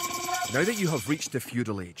 Now that you have reached the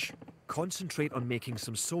feudal age, concentrate on making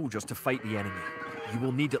some soldiers to fight the enemy. You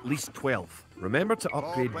will need at least 12. Remember to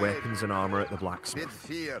upgrade weapons and armour at the Bid blacksmith.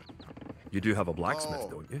 fear. You do have a blacksmith,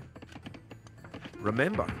 don't you?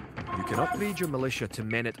 Remember, you can upgrade your militia to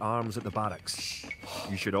men-at-arms at the barracks.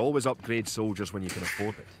 You should always upgrade soldiers when you can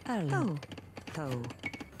afford it. Oh. Toe.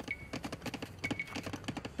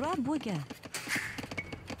 Rob Wigger.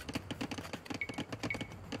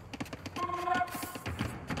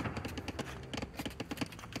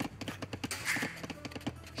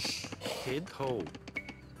 Kid ho.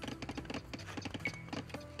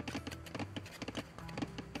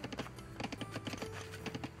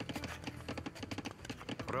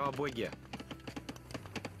 Rob Wigger.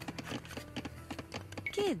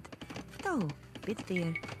 Kid. Toe. Bid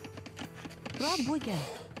dear. Rob Wigger.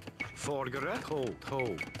 Forgere ho.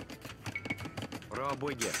 Rob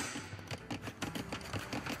Wigger.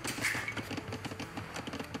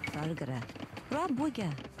 Valgere. Rob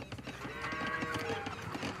Wigger.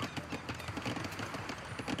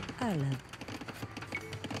 Erlen.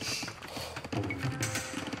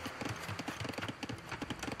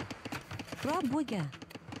 Rob Wigger.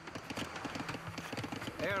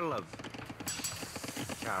 Erlov.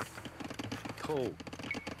 Cart. Toe.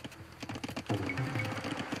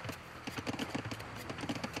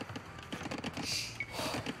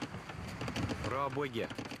 Rob Wigger.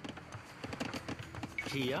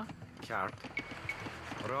 Kia. Cart.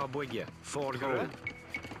 Rob Wigger. Forgere.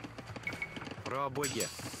 Rob Wigger.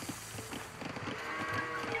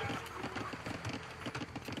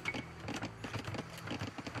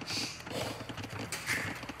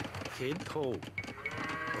 Kid ho.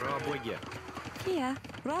 Rob Wigger. Kia.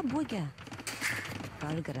 Rob Wigger.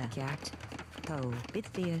 Valgere. Gert. Toe. Bid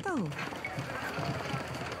dear. Toe.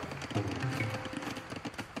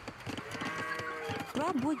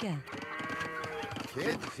 Rob Wigger.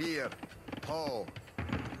 Kid fear. Toe.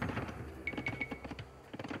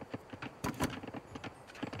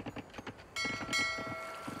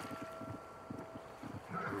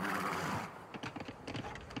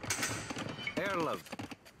 Erlov.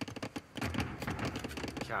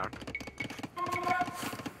 Cart.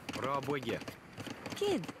 Rob Wigger.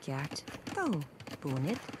 Kid. Gert. Toe.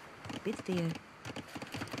 Boonit. Bid dear.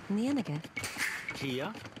 Nienige.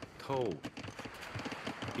 Kia. Toe.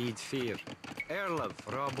 Bid fear. Erlov.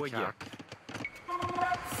 Rob Wigger.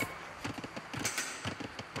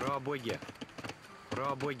 Rob Wigger.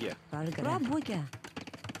 Rob Wigger. Valgere. Rob Wigger.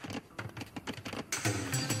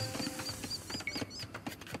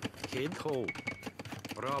 Kid ho.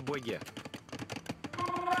 Rob Wigger.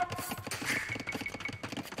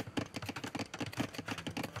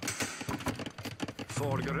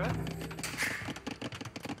 Forgere.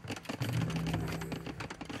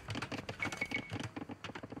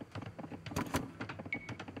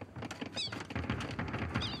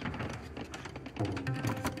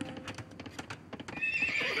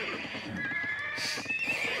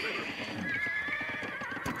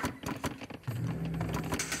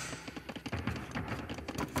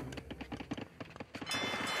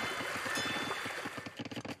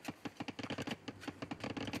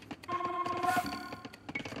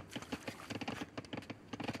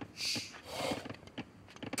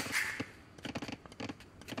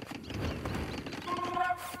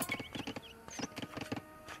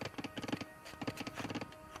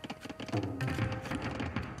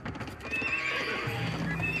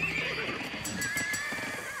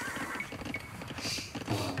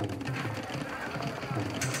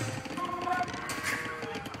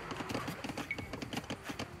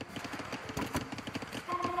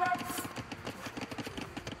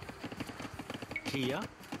 Kia.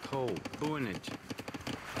 Toe. Boonage.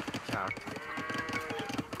 Cart.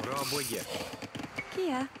 Rob Wigger.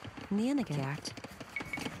 Kia. Nienige. Gert.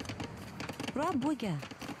 Rob Wigger.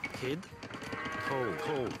 Kid.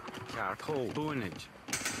 Toe. Cart. Toe. Boonage.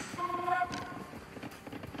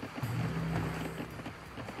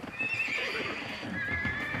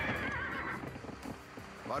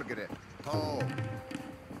 Margaret. Toe.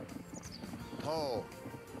 Toe.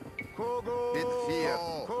 Bid 4.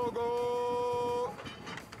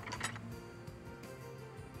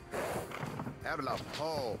 Erlaf.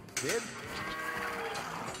 Bid.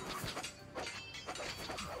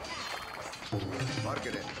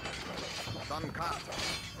 Margaret. Dunkat.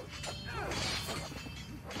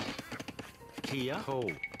 Kia. Ho.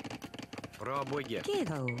 Robwigge.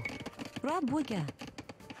 Kego. Rob Wigga.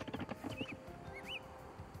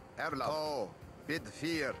 Erlaf. Bid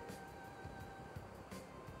 4.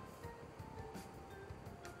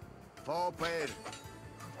 Fopper.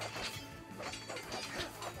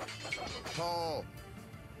 To.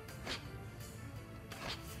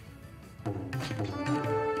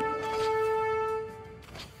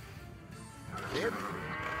 Bid.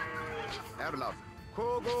 Erlaf.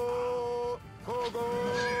 Kogo.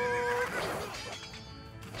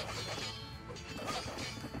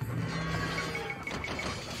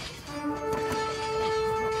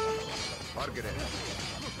 Margaret.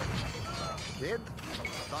 Kid.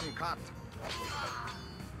 Dunkat.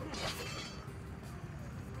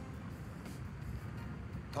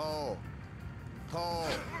 To.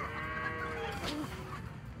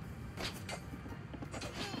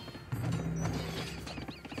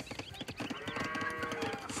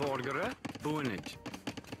 Forgere. Boonage.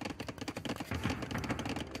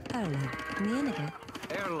 Erlo. Nienige.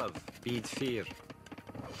 Erlov. Bid 4.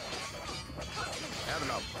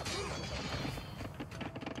 Erlaf.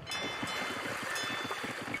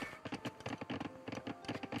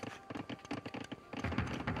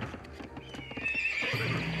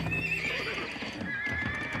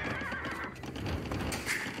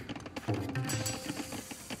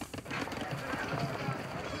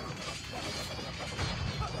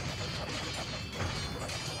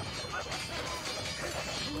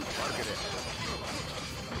 Margaret.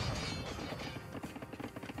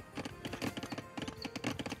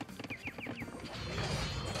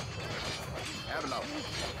 Erlaf.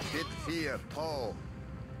 Bid 4. To.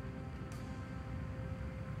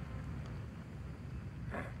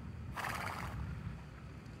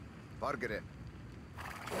 Margaret.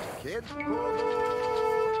 Kid.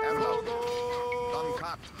 Erlaf.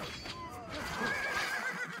 Dunkat.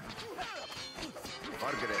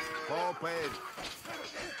 Margaret. Popper.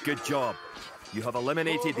 Good job. You have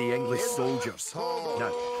eliminated the English soldiers.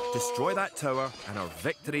 Now, destroy that tower and our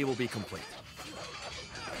victory will be complete.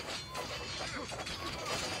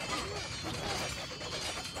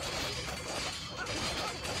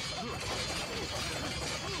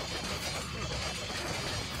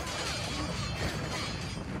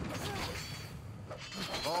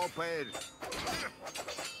 Popper.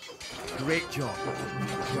 Great job.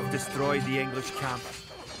 You have destroyed the English camp.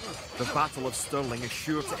 The Battle of Stirling is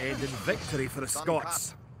sure to end in victory for the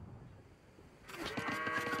Scots.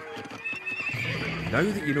 Now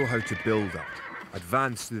that you know how to build up,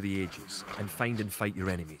 advance through the ages, and find and fight your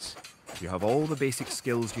enemies, you have all the basic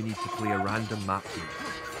skills you need to play a random map game,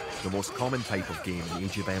 the most common type of game in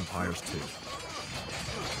Age of Empires 2.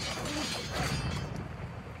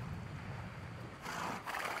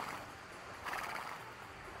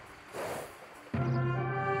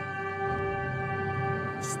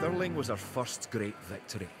 Stirling was our first great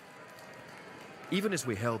victory. Even as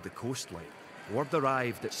we held the coastline, word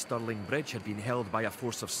arrived that Stirling Bridge had been held by a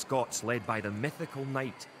force of Scots led by the mythical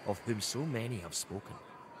knight of whom so many have spoken.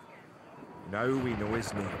 Now we know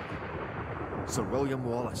his name. Sir William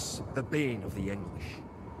Wallace, the bane of the English.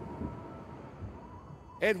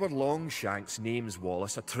 Edward Longshanks names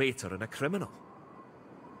Wallace a traitor and a criminal.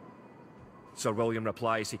 Sir William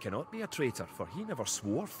replies he cannot be a traitor, for he never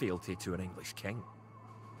swore fealty to an English king.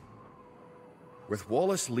 With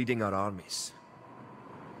Wallace leading our armies,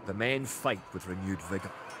 the men fight with renewed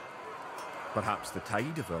vigour. Perhaps the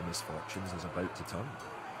tide of our misfortunes is about to turn.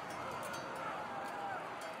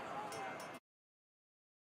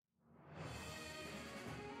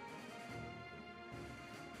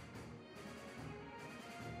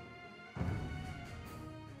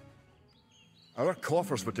 Our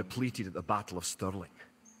coffers were depleted at the Battle of Stirling.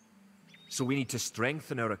 So we need to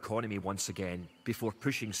strengthen our economy once again before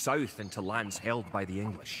pushing south into lands held by the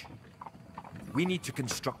English. We need to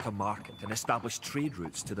construct a market and establish trade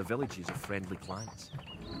routes to the villages of friendly clans.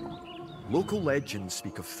 Local legends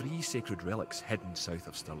speak of 3 sacred relics hidden south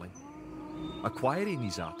of Stirling. Acquiring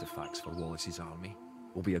these artifacts for Wallace's army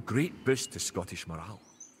will be a great boost to Scottish morale.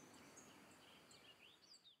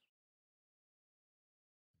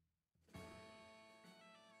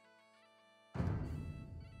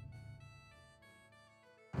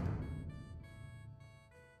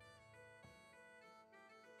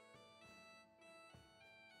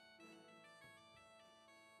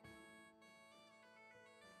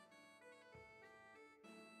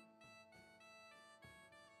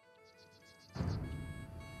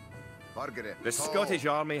 The Scottish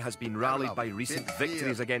army has been rallied by recent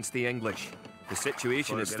victories against the English. The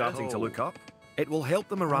situation is starting to look up. It will help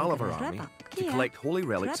the morale of our army to collect holy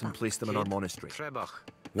relics and place them in our monastery.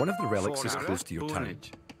 One of the relics is close to your town.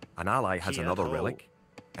 An ally has another relic,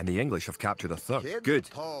 and the English have captured a third. Good.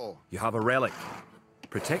 You have a relic.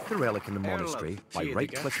 Protect the relic in the monastery by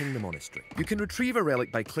right-clicking the monastery. You can retrieve a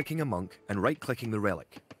relic by clicking a monk and right-clicking the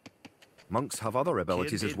relic. Monks have other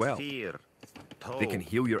abilities as well. They can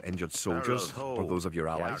heal your injured soldiers or those of your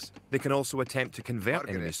allies. They can also attempt to convert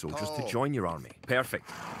enemy soldiers to join your army. Perfect.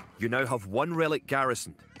 You now have one relic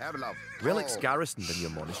garrisoned. Relics garrisoned in your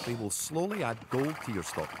monastery will slowly add gold to your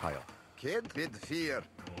stockpile.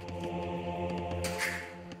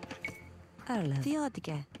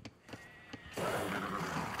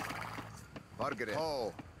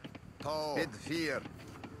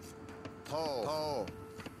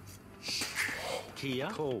 Kia,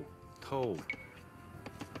 to.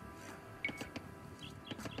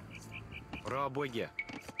 Rabwege.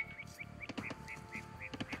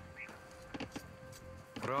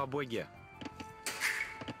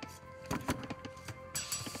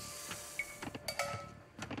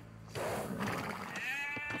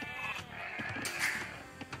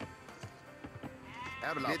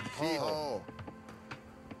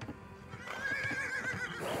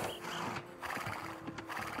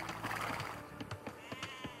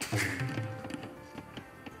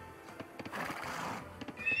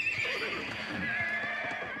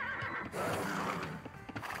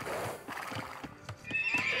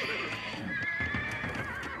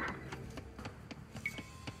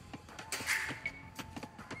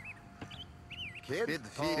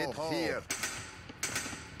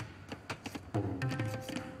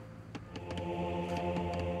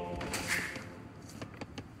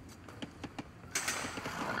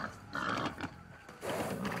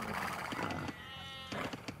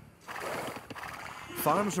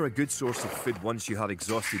 Farms are a good source of food once you have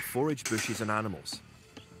exhausted forage bushes and animals.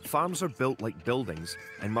 Farms are built like buildings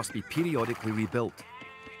and must be periodically rebuilt.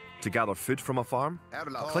 To gather food from a farm,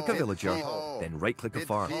 click a villager, then right-click a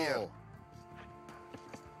farm.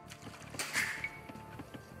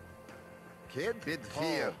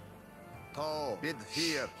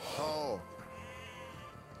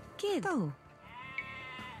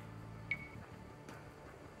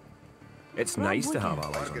 It's nice to have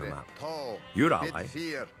allies on the map. Your ally,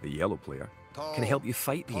 the yellow player, can help you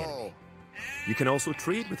fight the enemy. You can also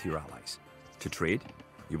trade with your allies. To trade,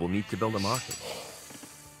 you will need to build a market.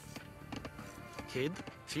 Kid,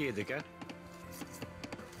 Fiedeke.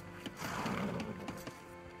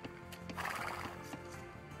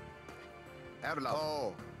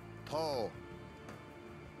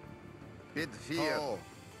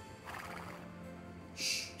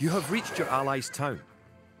 You have reached your ally's town.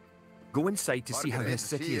 Go inside to see how his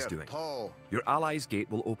city is doing. Your ally's gate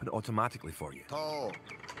will open automatically for you.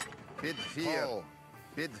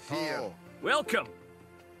 Welcome!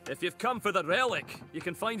 If you've come for the relic, you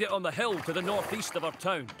can find it on the hill to the northeast of our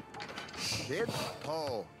town.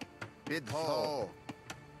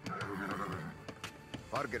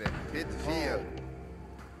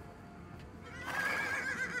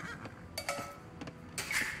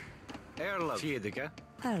 Erla, Fiedeke.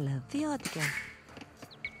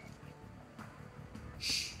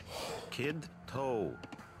 Kid, to.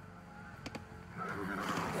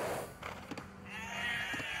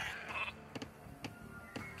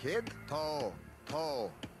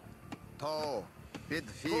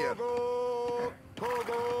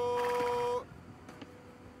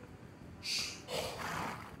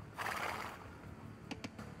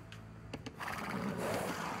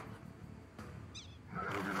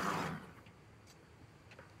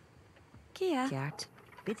 Gert,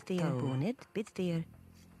 biddeer, bonnet, biddeer.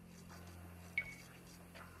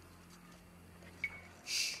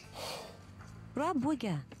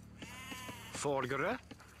 Rabwege. Forgere.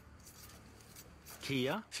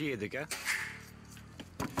 Kia, Fiedeke.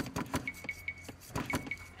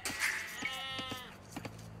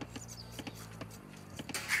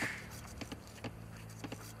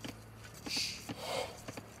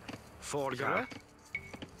 Forgere.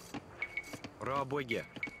 Rabwege.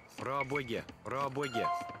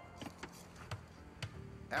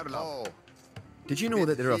 Did you know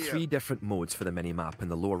that there are 3 different modes for the mini-map in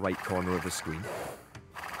the lower right corner of the screen?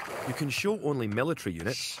 You can show only military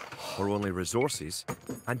units, or only resources,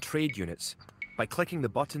 and trade units by clicking the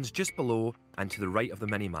buttons just below and to the right of the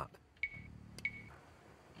mini-map.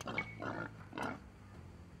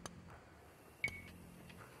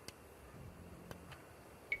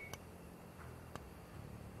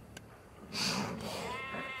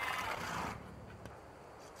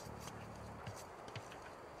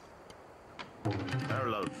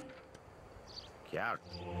 Kjart.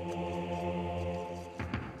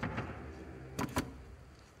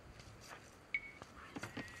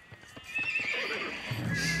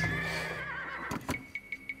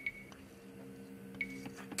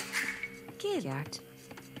 Kjart.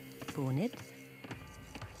 Bonnet.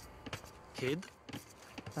 Kid.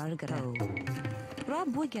 Vargara.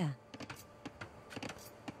 Rob Wigga.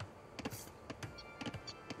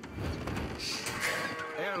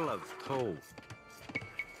 Erlov. Toe.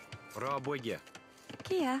 Rob Wigga.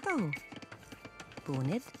 Kia. Oh.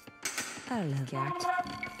 Bonnet. Arlo. Kjart.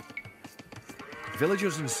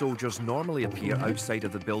 Villagers and soldiers normally appear outside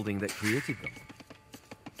of the building that created them.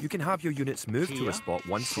 You can have your units move to a spot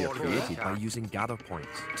once they are created by using gather points.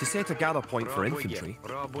 To set a gather point for infantry,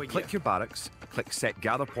 click your barracks, click Set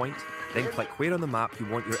Gather Point, then click where on the map you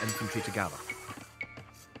want your infantry to gather.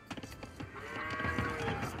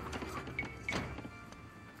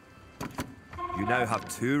 You now have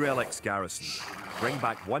 2 relics garrisoned. Bring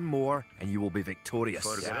back 1 more and you will be victorious.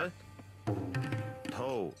 Forgere.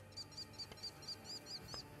 Toe.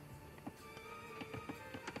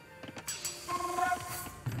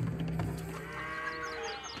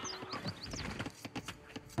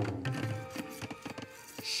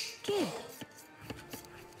 Kid.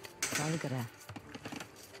 Vargara.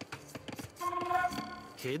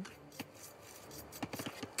 Kid.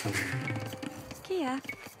 Kia.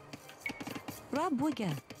 Rob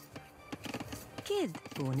Wigga. Kid.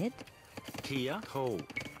 Bonnet. Kia. Toe.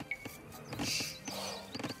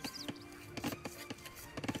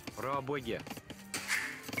 Rob Wigga.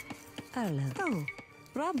 Arlo. Oh.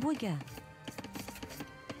 Rob Wigga.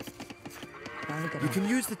 You can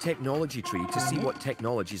use the technology tree to see what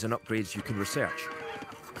technologies and upgrades you can research.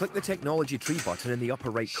 Click the technology tree button in the upper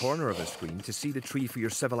right corner of the screen to see the tree for your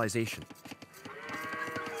civilization.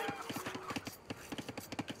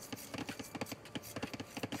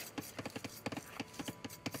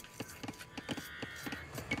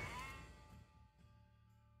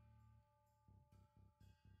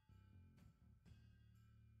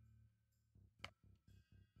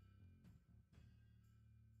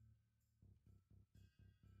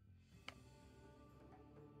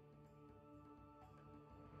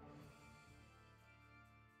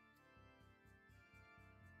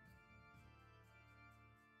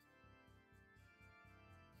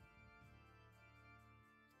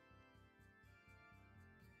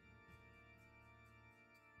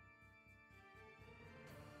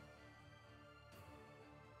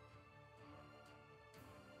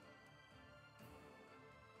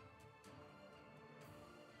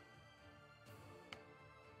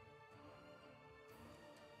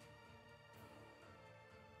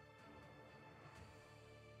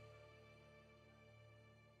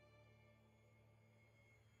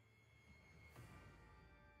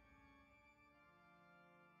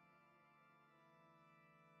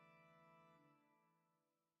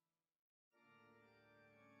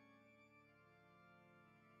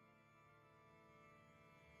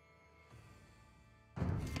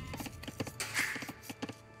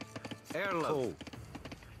 Erlov.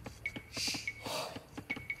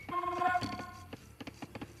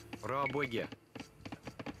 Rob Wigga.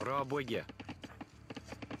 Rob Wigga.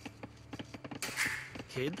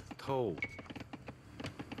 Kid. Toe.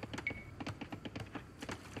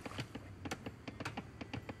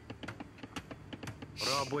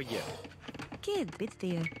 Rob Wigga. Kid. Bit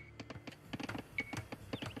there.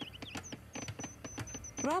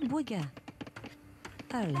 Rob Wigga.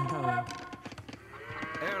 Arlo.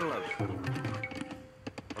 Erlov.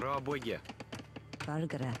 Rob Wigga.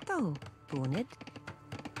 Vargara. Oh. Bonnet.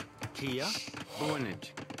 Kia.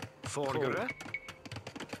 Bonnet. Forgere.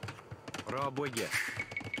 Rob Wigga.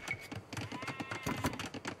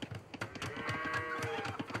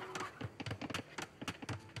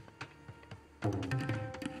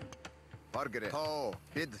 Vargere. Toe.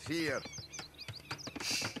 Bid 4.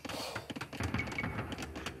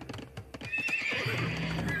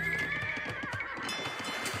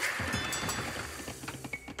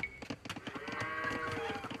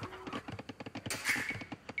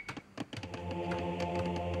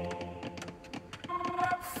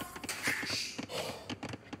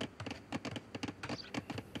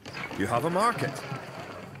 You have a market.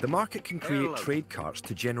 The market can create trade carts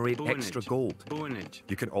to generate extra gold.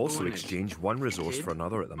 You can also exchange one resource for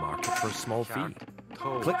another at the market for a small fee.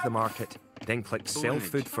 Click the market, then click Sell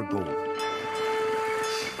Food for Gold.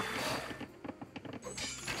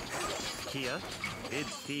 Kia. Bid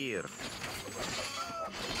 4.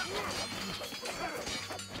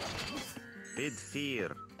 Bid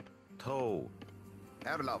 4. Toe.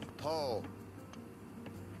 Erlov. Toe.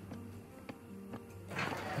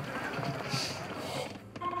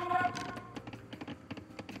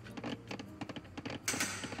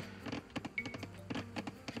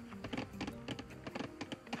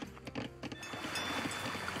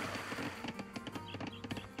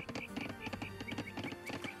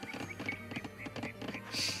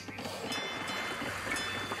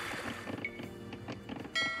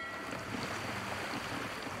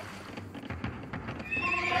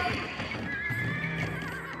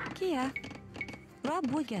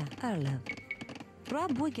 Rabwiga, Erlo.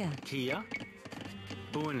 Rabwiga. Kia.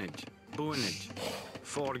 Boonage. Boonage.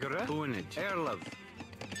 Forgere. Boonage. Erlov.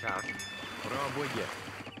 Cart. Rabwiga.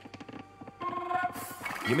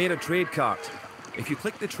 You made a trade cart. If you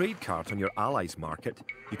click the trade cart on your allies' market,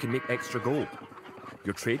 you can make extra gold.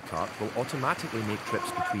 Your trade cart will automatically make trips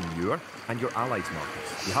between your and your allies'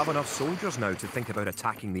 markets. You have enough soldiers now to think about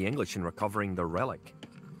attacking the English and recovering their relic.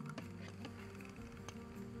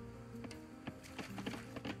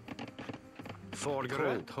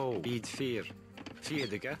 Forgere. Ho. Bid 4.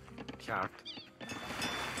 Fedige. Cart.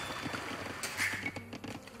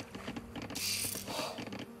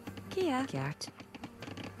 Kia. Gert.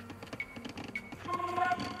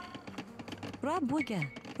 Rabwiga.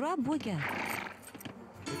 Rabwiga.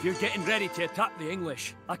 If you're getting ready to attack the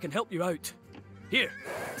English, I can help you out. Here,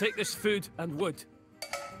 take this food and wood.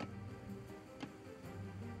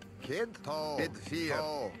 Kid. Bid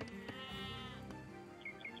 4.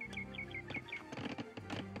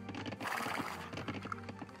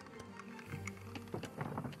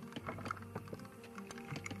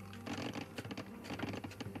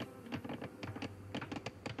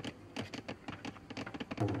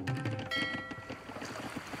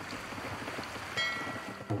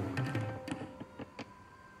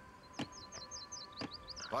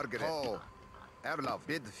 Bargret. Erlov.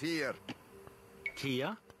 Bid 4.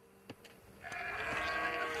 Kia.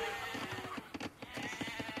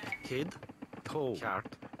 Kid. Toe.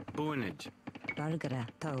 Cart. Boonage. Bargara.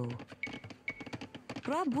 Toe.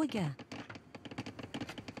 Rabwiga.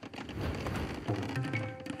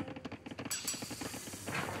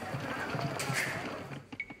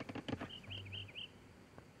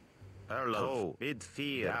 Erlo. Bid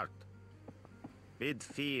 4. Cart. Bid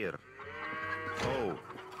 4. Toe.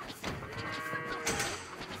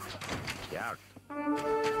 Cart.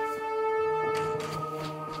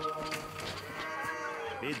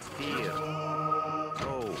 Bid 4.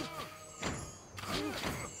 Toe.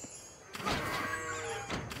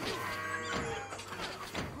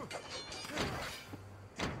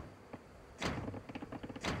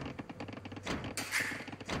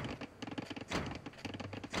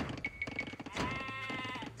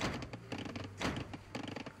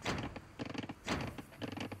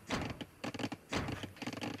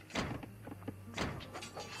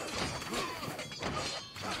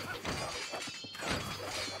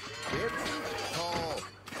 Kid. Toe.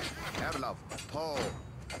 Erlov. Toe.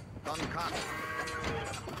 Duncan.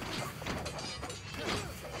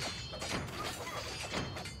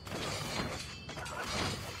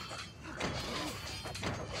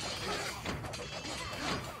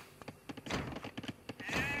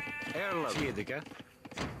 Erlov. Fedige.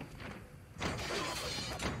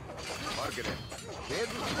 Bargret. Kid.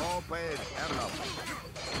 Open. Erlov.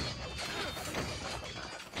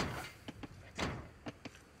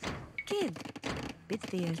 Kid. Bid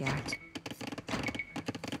 4. Gert.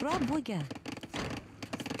 Rabwiga.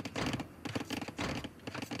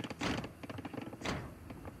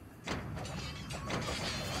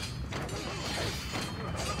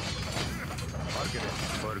 Bargret.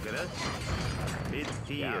 Forgere. Bid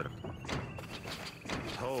 4.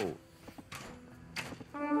 Toe.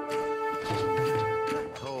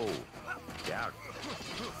 Toe. Cart.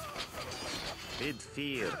 Bid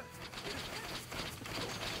 4.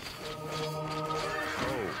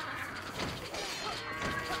 Toe.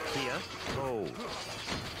 Kia. Toe.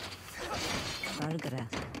 Bargara.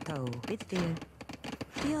 Toe. Bid 4.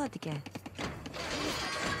 Fiodiga.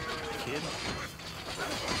 Kid.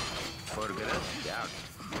 Forgere. Cart.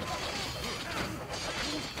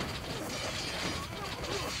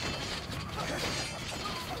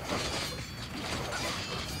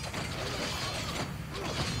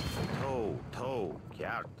 Toe. Toe.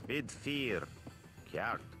 Cart. Bid 4.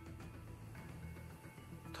 Cart.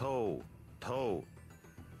 Toe. Toe.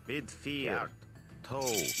 Bid 4. Toe.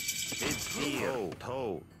 Bid 4.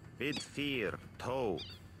 Toe. Bid 4. Toe.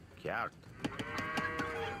 Cart.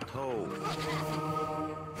 Toe.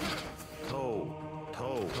 Toe.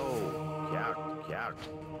 Toe. Toe. Cart. Cart.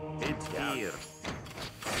 Bid 4.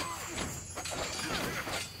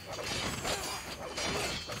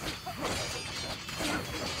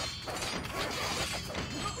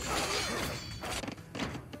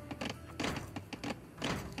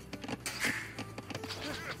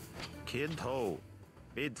 Kid. Toe.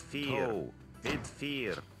 Bid 4. Bid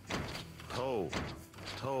 4. Toe.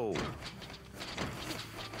 Toe.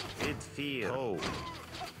 Bid 4. Toe.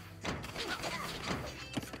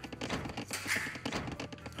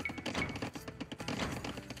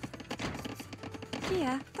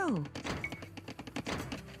 Kia. Toe.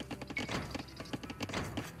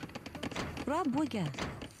 Rabwiga.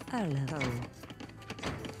 Erlo. Toe.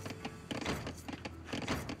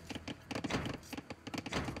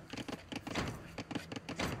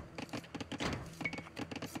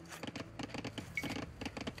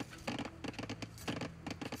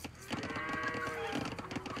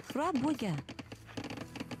 Grab wigger.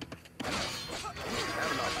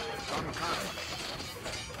 Erlaf, dan kat.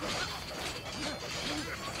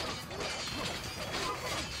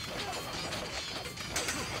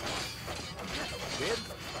 Kid.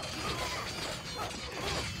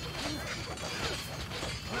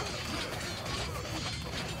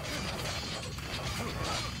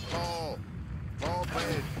 Oh,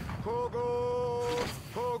 open. Kogo,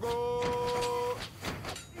 Kogo.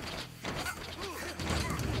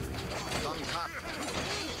 Dan kat.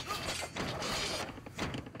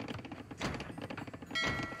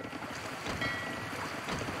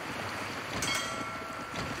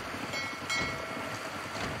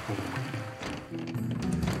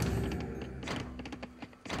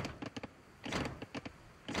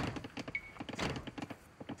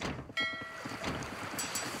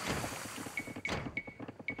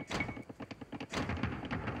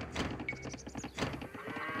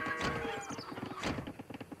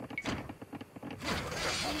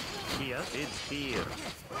 Kia vid fyr.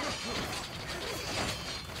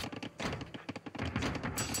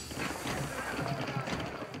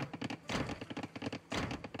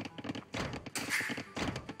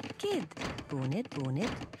 Kid. Bonnet,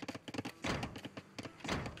 bonnet.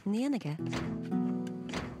 Nenige.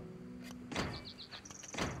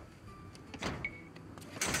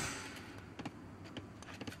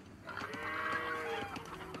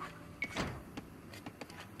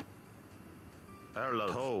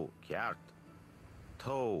 Erlov. Toe, kjart.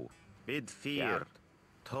 Toe, vid fyr.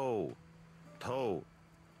 Toe, toe.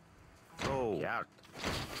 Toe, kjart.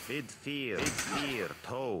 Vid fyr,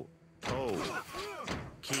 toe, toe.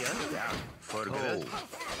 Kia, kjart. Forbered.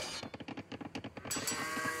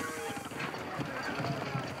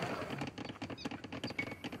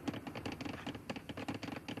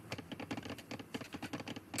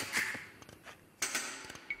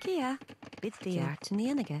 Kia. Bid fear.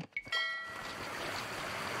 Nenige.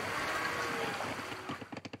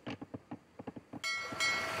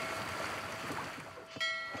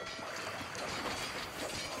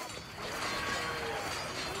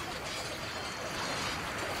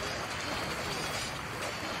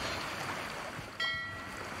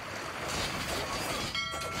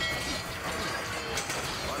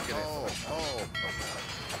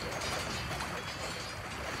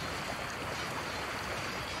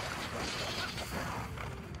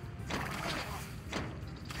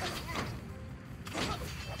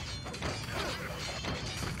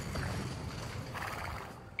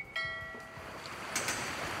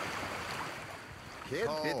 Kid,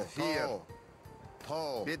 bid fyr.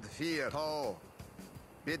 Toe, bid fyr. Toe,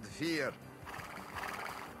 bid fyr.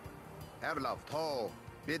 Erlaf, toe,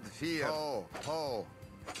 bid fyr. Toe, toe.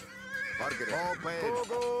 Margaret. Open.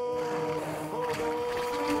 Kogo, Kogo.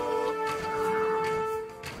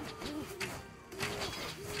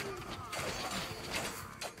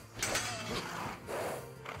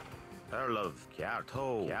 Erlov, kjart.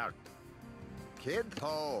 Toe, kjart. Kid,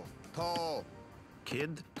 toe, toe.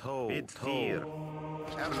 Kid, toe, vid fyr.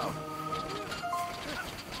 Erlaf.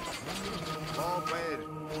 Open.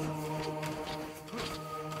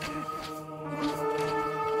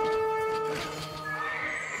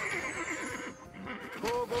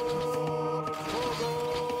 Kogo, Kogo.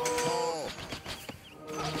 Toe.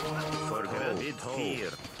 Forbered vid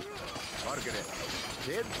fyr. Margaret.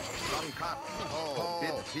 Kid, dan kat. Toe,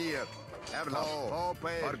 bid fyr. Erlaf.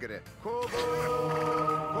 Open. Margaret. Kogo,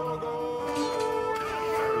 Kogo.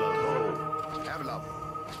 Erlov, toe. Erlaf.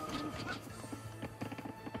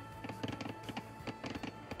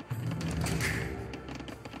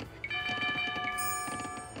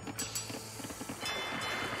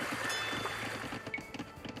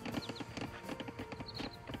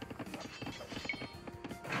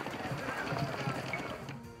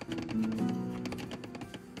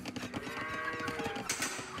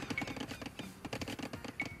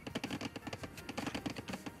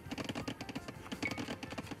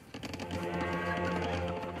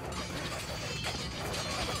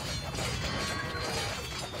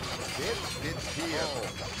 Bid fyr.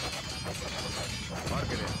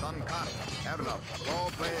 Margaret, dan kat. Erlaf.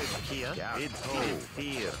 Open. Kia, vid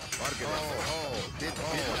fyr. Margaret. Toe, bid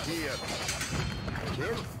fyr.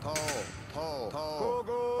 Kid, toe, toe.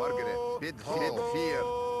 Kogo. Margaret, bid fyr.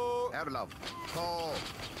 Erlaf. Toe.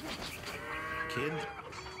 Kid,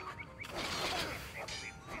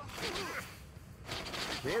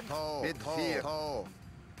 Kid, toe, bid fyr. Toe.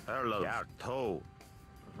 Erlov, kjart. Toe.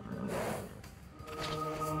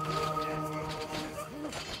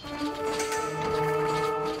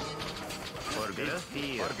 Forbered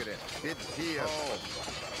fyr. Margaret, bid fyr.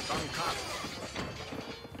 Dan kat.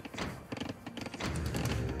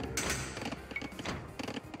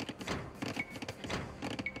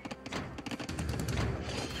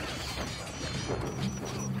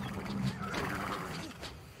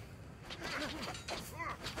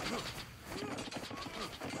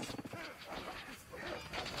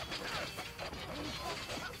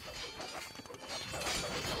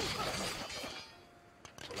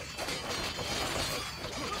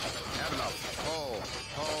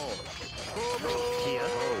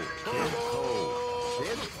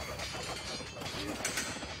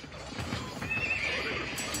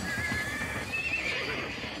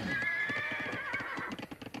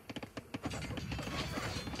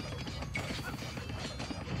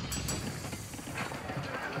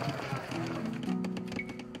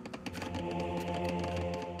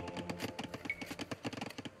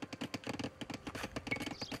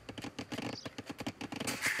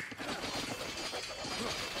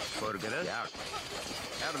 Burgere. Jakt.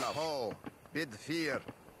 Erlaf. To. Bid 4.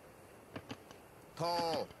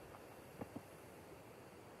 To.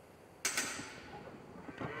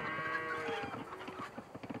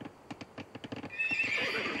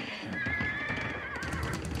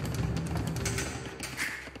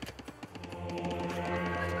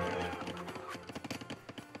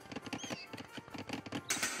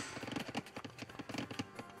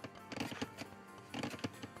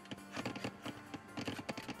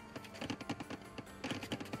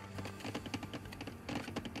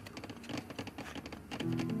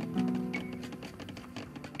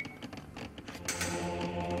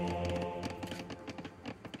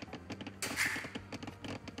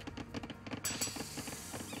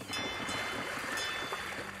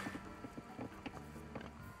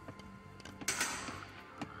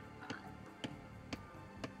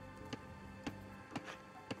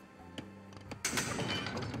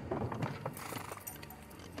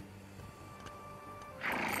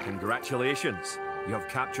 Congratulations! You have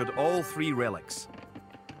captured all 3 relics.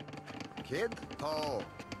 Kid. To.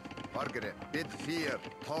 Burgere. Bid 4.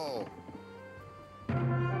 To.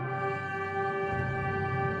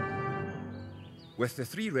 With the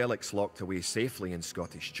 3 relics locked away safely in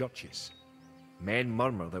Scottish churches, men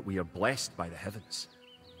murmur that we are blessed by the heavens.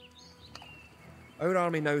 Our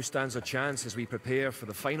army now stands a chance as we prepare for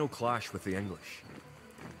the final clash with the English.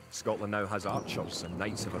 Scotland now has archers and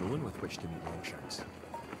knights of our own with which to meet Longshanks.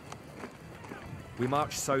 We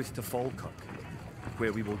march south to Falkirk,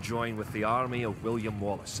 where we will join with the army of William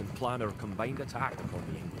Wallace and plan our combined attack upon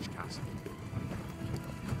the English castle.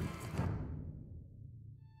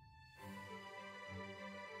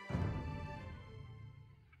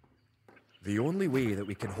 The only way that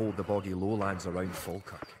we can hold the boggy lowlands around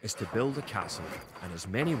Falkirk is to build a castle and as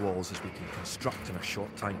many walls as we can construct in a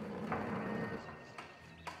short time.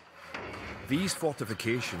 These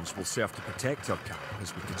fortifications will serve to protect our camp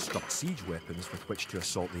as we construct siege weapons with which to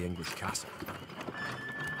assault the English castle.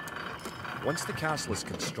 Once the castle is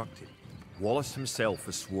constructed, Wallace himself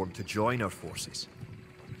is sworn to join our forces.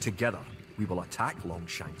 Together, we will attack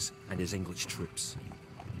Longshanks and his English troops.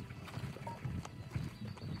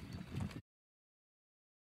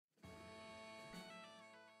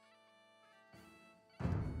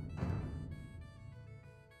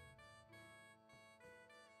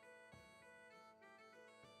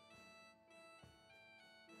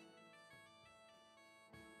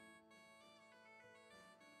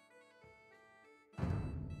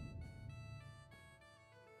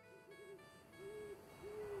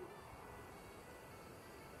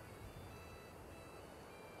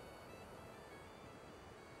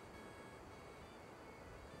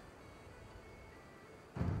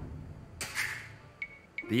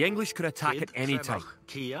 The English could attack at any time.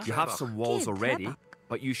 You have some walls already,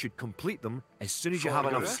 but you should complete them as soon as you have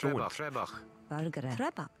enough stone. Burgere.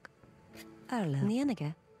 Trebak. Erle.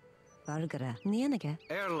 Nienige. Burgere. Nienige.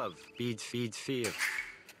 Erlov. Bid 4.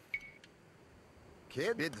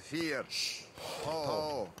 Kid. Bid 4.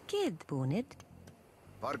 To. Kid. Bonid.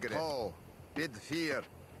 Burgere. To. Bid 4.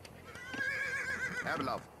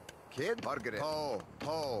 Erlaf. Kid. Burgere.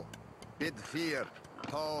 To. Bid 4.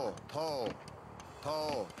 To.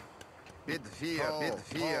 To. Bid 4. Bid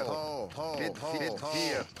 4. To. Bid 4.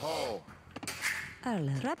 To.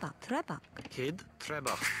 Erle. Trebak. Kid.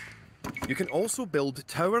 Trebach. You can also build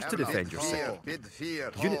towers to defend your city. Bid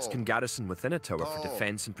 4. Units can garrison within a tower for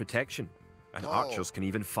defense and protection, and archers can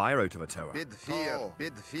even fire out of a tower. Bid 4.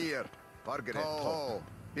 Bid 4. Burgere. To.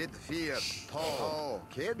 Bid 4. To.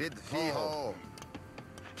 Kid. Bid 4.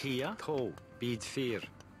 Kia. To. Bid 4.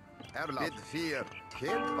 Erlaf. Bid 4.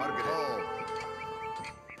 Kid. Burgere.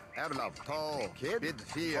 Erlaf. To. Kid. Bid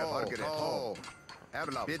 4. Burgere. To.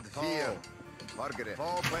 Erlaf. Bid 4. Burgere.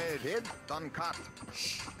 Kid. Done cut.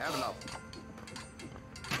 Erlaf.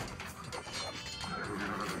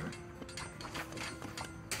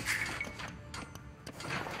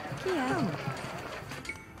 Kia.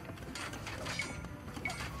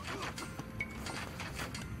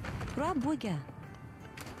 Rabwiga.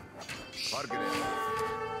 Burgere.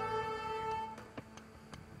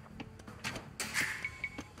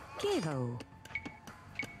 Kivo.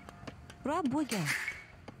 Rabwiga.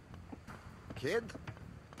 Kid.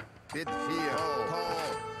 Bid 4. To.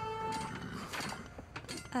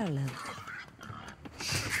 Erle.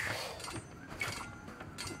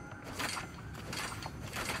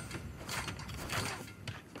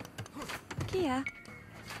 Kia.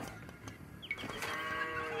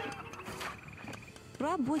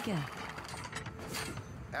 Rabwiga.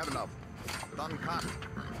 Erlaf. Done cut.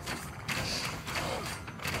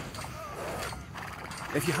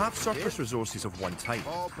 If you have surplus resources of one type,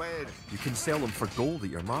 OPIS. you can sell them for gold at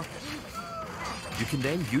your market. You can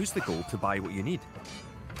then use the gold to buy what you need.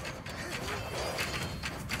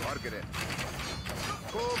 Margaret.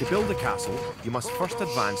 To build a castle, you must first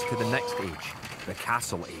advance to the next age, the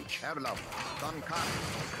Castle Age. Erlov. Duncan.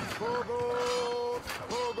 Kogo.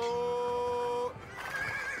 Kogo.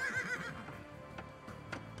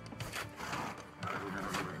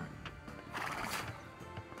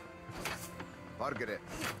 Margaret.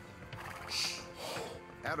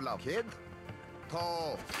 Erlov. Kid.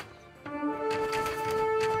 To.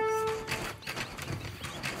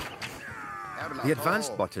 The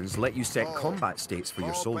advanced buttons let you set combat states for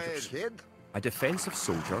your soldiers. Kid. A defensive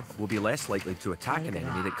soldier will be less likely to attack an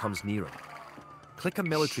enemy that comes near him. Click a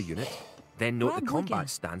military unit, then note the combat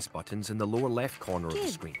stance buttons in the lower left corner of the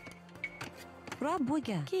screen.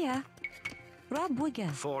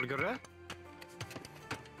 Forgere.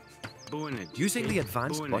 Bonage. Using the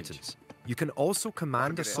advanced buttons, you can also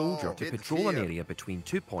command a soldier to patrol an area between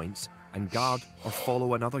 2 points and guard or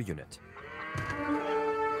follow another unit.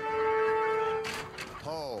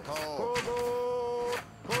 To. Kogo.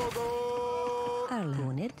 Kogo.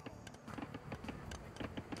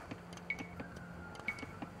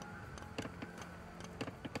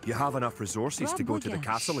 You have enough resources to go to the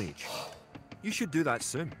Castle Age. You should do that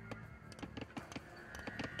soon.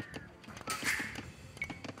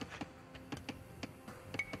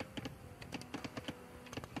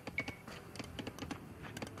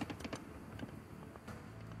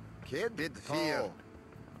 Kid. Bid fear.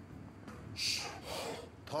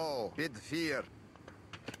 To. Bid fear.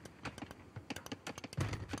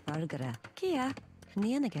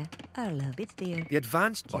 The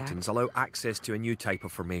advanced buttons allow access to a new type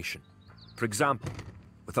of formation. For example,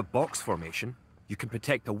 with a box formation, you can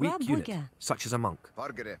protect a weak unit, such as a monk.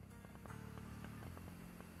 Margaret.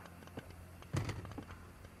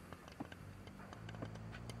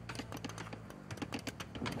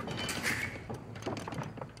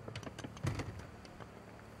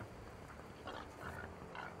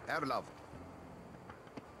 Erlov.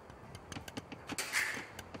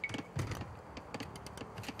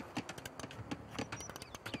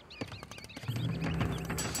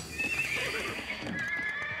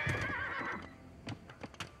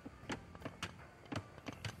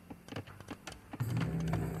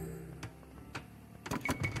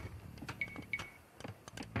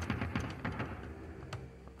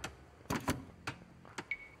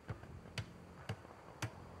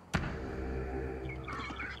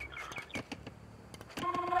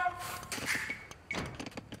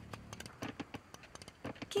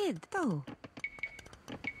 Kid, to.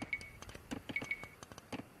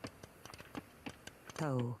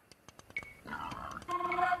 To.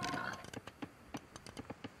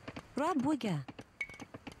 Rabuga.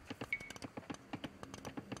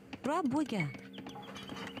 Rabuga.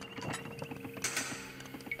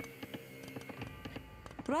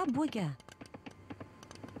 Rabuga.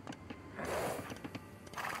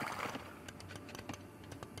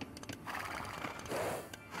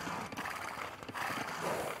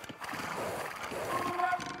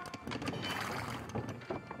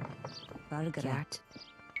 Margaret.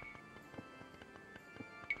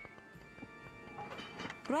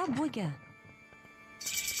 Rabuga.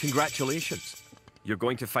 Congratulations! You're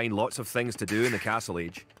going to find lots of things to do in the Castle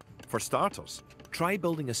Age. For starters, try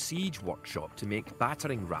building a siege workshop to make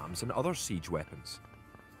battering rams and other siege weapons.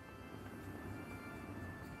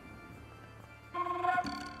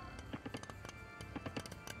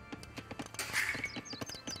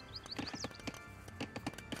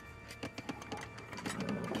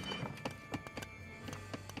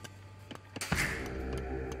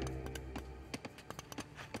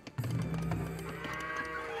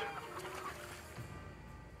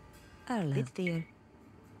 It's there.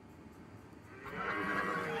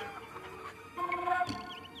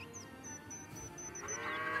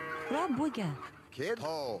 Rabuga. Kid.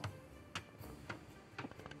 To.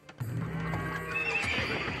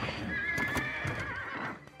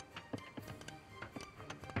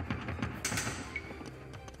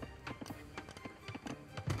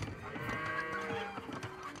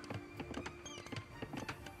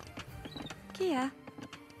 Kia.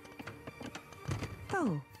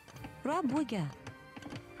 To. Rabuga.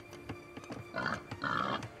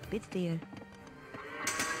 It's there.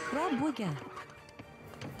 Rabuga.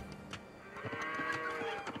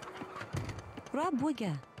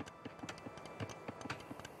 Rabuga.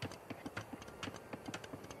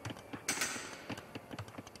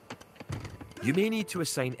 You may need to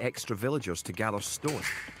assign extra villagers to gather stone,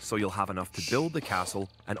 so you'll have enough to build the castle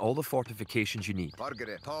and all the fortifications you need.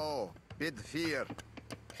 Margaret. To. Bid fear.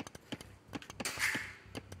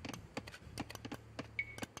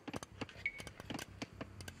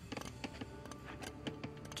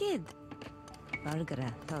 Kid.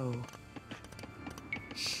 Bargara. Toe.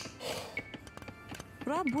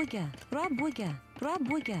 Rob Wigga. Rob Wigga. Rob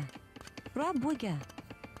Wigga. Rob Wigga.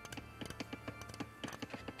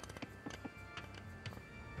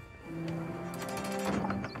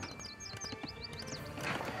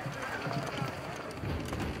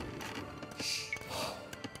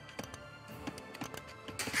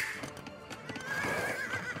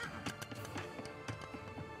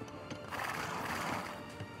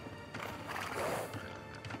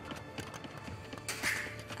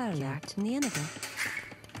 Arlacht Nienige.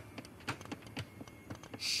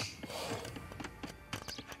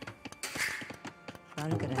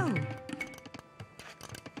 Bargara. Oh.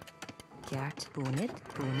 Gert Bonnet.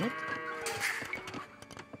 Bonnet.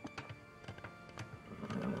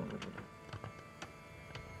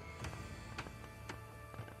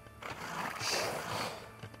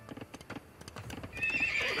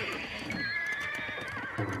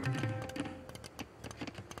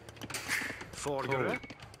 Vorderen.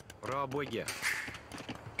 Rabwigge.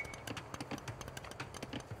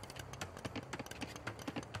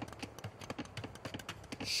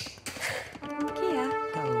 Kia.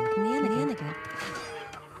 Toe. Nienige.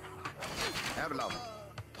 Erlaf.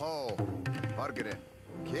 Tall. Bargere.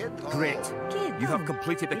 Kid. Tall. Great. Kid. You have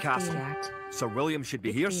completed the castle. Gert. Sir William should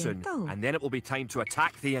be here soon, Oh. and then it will be time to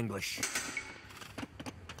attack the English.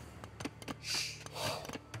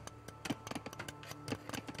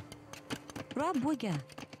 Rob Wigga.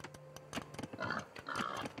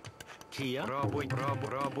 Kia.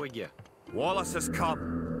 Rabwigge. Wallace has come.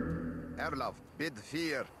 Erlaf. Bid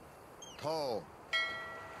fear. Tall.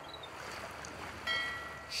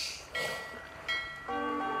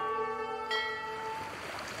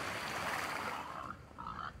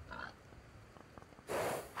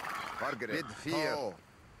 Bargere. Bid fear. Tall.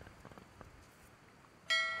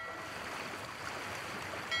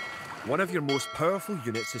 One of your most powerful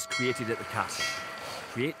units is created at the castle.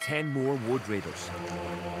 Create 10 more Wood Raiders.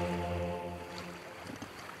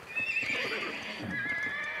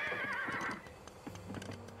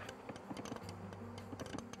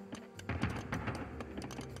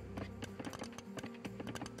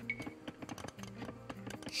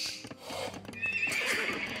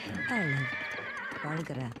 Arlen.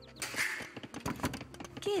 Bargara.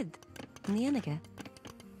 Kid. Nienige.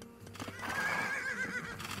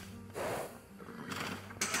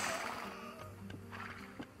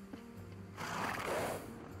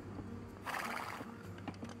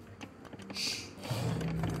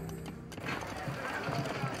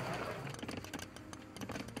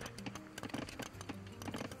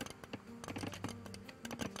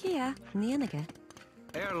 Kia. Nienige.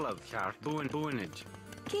 Erlov kart. Boonage.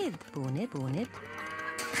 Kid. Bonnet. Bonnet.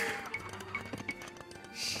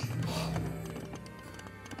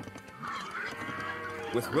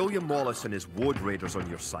 With William Wallace and his Wood Raiders on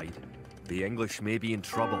your side, the English may be in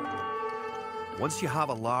trouble. Once you have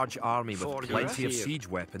a large army with For plenty of your siege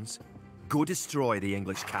weapons, go destroy the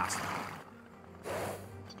English castle.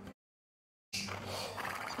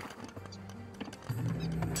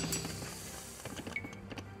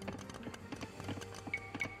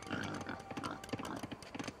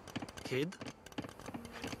 Kid.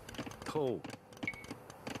 Toe.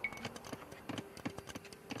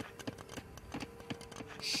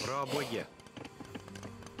 Rabwigge.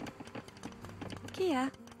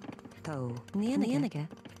 Kia. Toe. Nienige.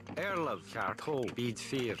 Erlov kart. Toe. Bid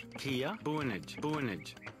fear. Kia. Boonage.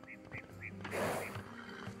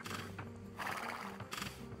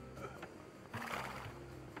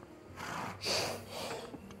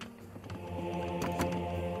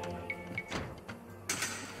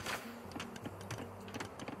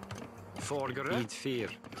 Vorderen. Bid fear.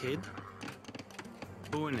 Kid.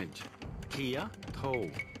 Boonage. Kia. Toe.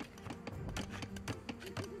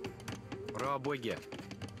 Rabwigge.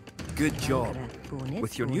 Good job. Bonnet.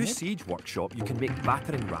 With your new Bonnet. siege workshop, you can make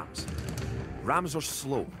battering rams. Rams are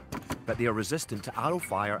slow, but they are resistant to arrow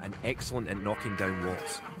fire and excellent at knocking down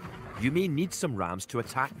walls. You may need some rams to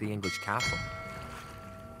attack the English castle.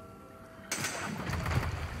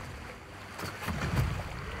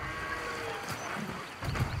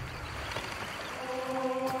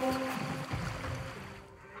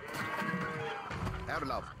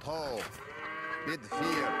 Erlaf. Tall. Bid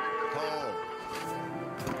fear. Tall.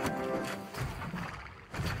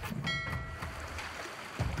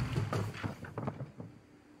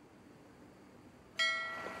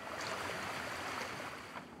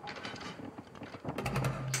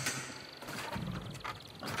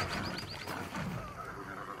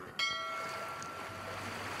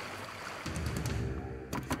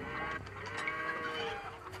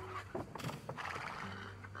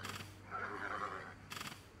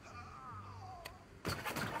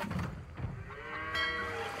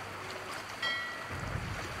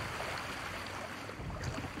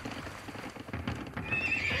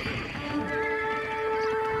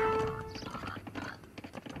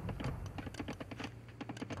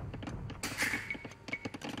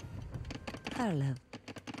 Harlev.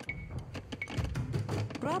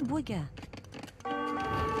 Brabwiga.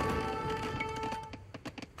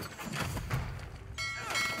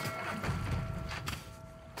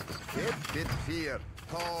 Kid, bid 4.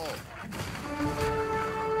 Tall.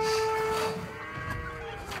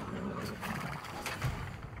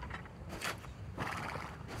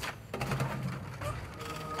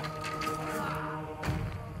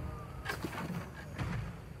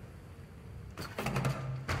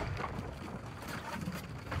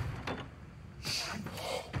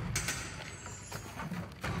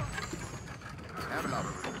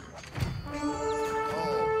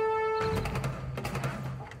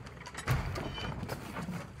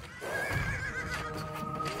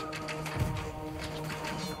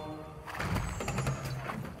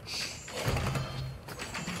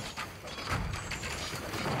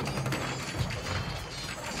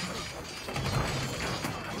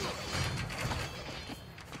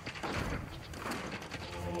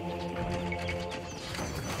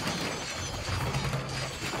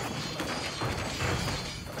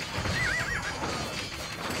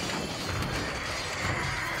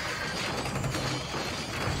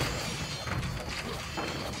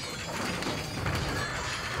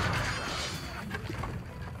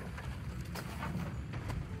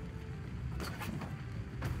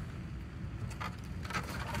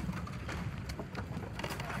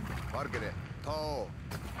 Margaret, Tall.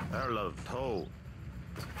 Erlov, Toe.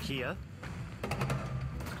 Kia.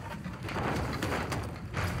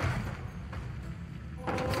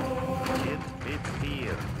 Kid, bid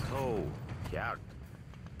 4. Toe. Kjart.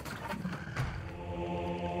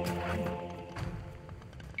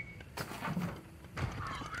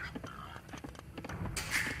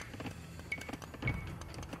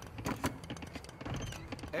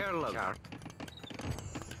 Erlov. Kjart.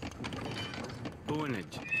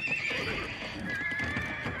 Boonage.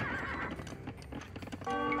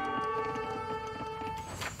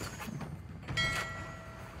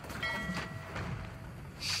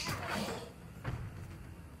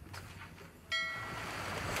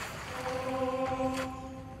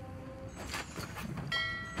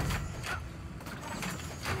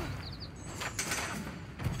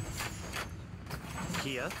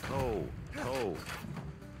 Kia, Toe. Toe.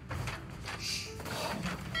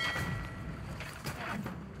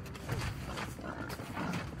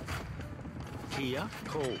 Kia,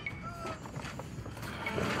 Toe.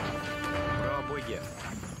 Brabwiga.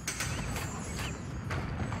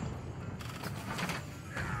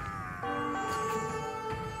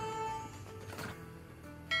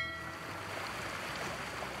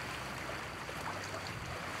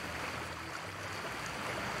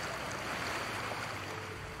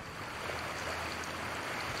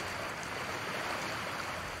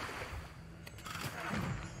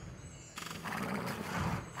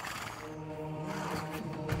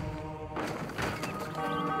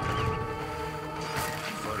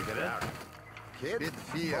 Kid, bid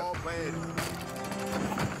 4. Open.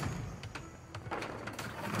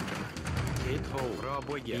 Kid, Toe.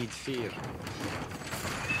 Brabwiga. Bid 4.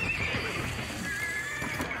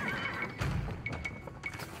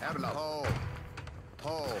 Erlov.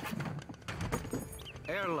 Tall.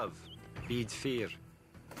 Erlov. Bid 4.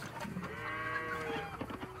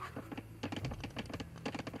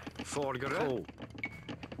 Forgere. Toe.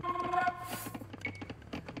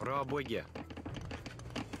 Brabwiga.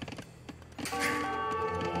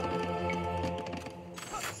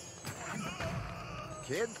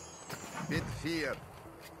 Kid, bid 4.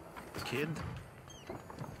 Kid.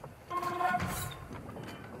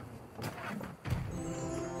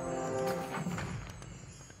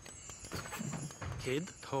 Kid,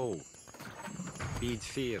 Toe. Bid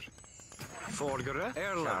 4. Forgere.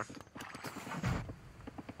 Erlov.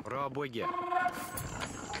 Brabwiga.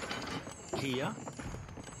 Kia.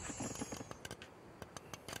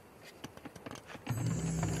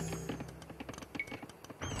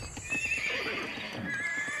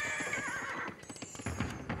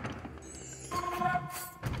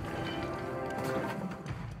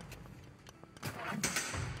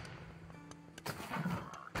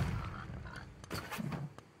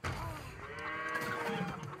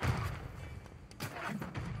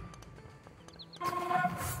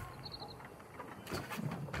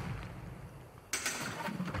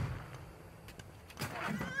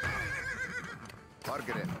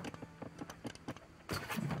 Margaret.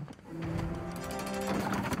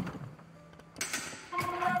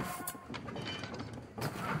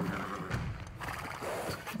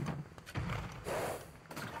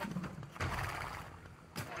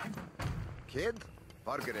 Kid,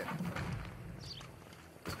 Margaret.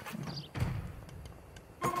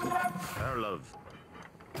 Erlov.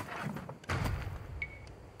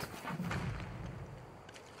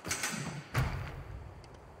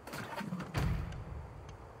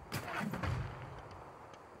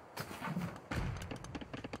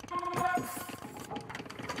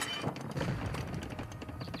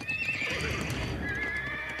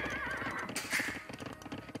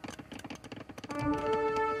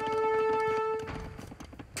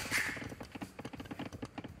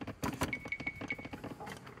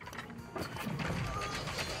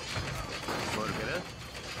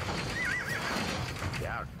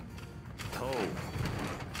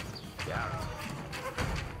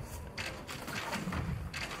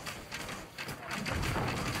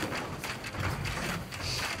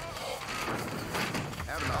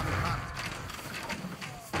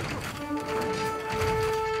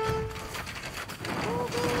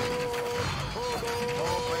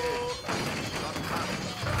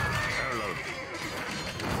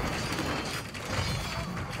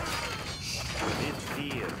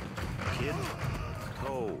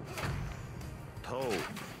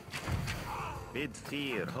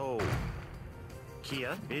 Ho.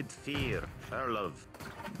 Kia. Bid 4. Erlov.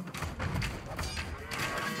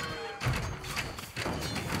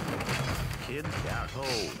 Kid. Kjart. Ho.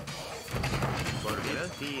 Forget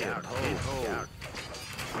 4. Ho.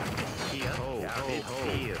 Kia. Ho. Bid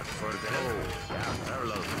 4. Forget. Ho.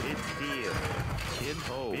 Erlov. Bid 4. Kid.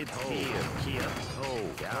 Ho. Bid 4. Kia. Ho.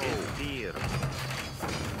 Bid 4.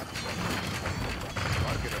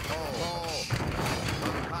 Forget. Ho.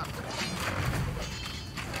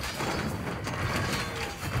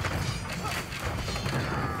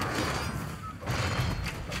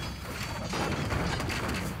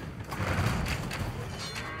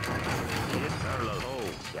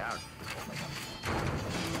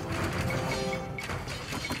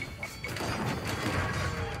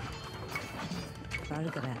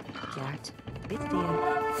 Valgara, Gjart, Bitdeer,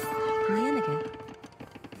 Nienige.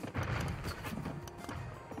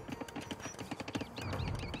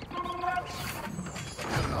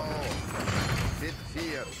 Hello. Bid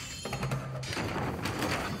 4.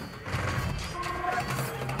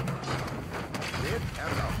 Bid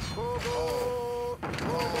hello. Go.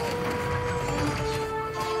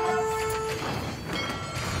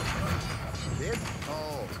 Bid ho.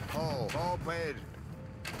 Bid.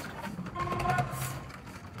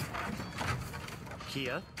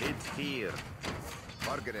 Kia. Bid 4.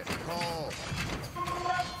 Margaret. Ho.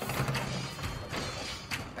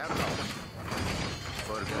 Hello.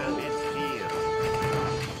 Forget. Bid 4.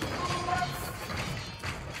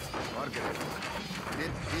 Margaret.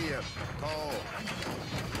 Bid 4. Ho.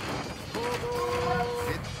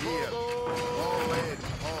 Bid 4. Ho. Bid.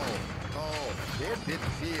 Ho. Bid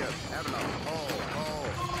 4. Hello. Ho.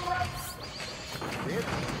 Bid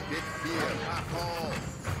 4. Ho.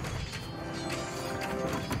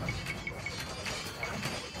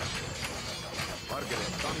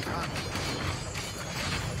 Margaret, Duncan.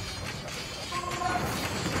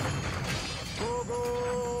 Go.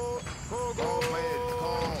 Bobed,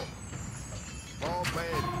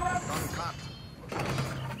 Duncan.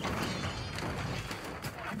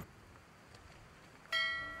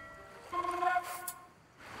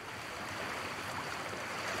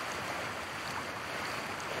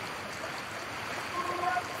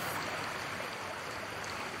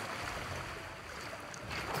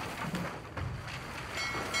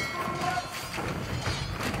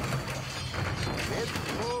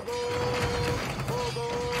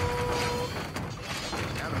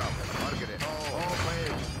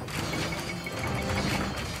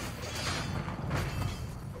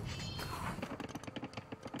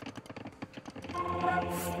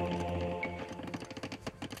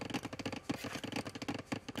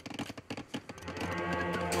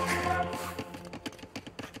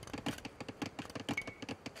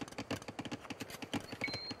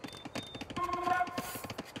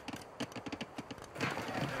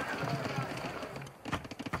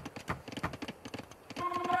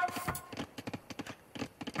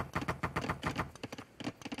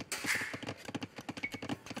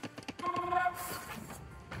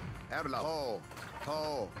 Erla.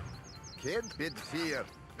 Ho. Kid. Bid 4.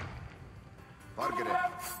 Margaret.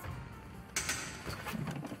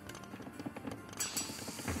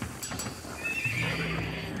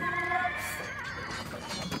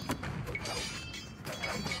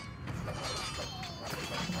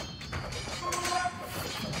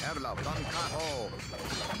 Erla. Duncan. Ho.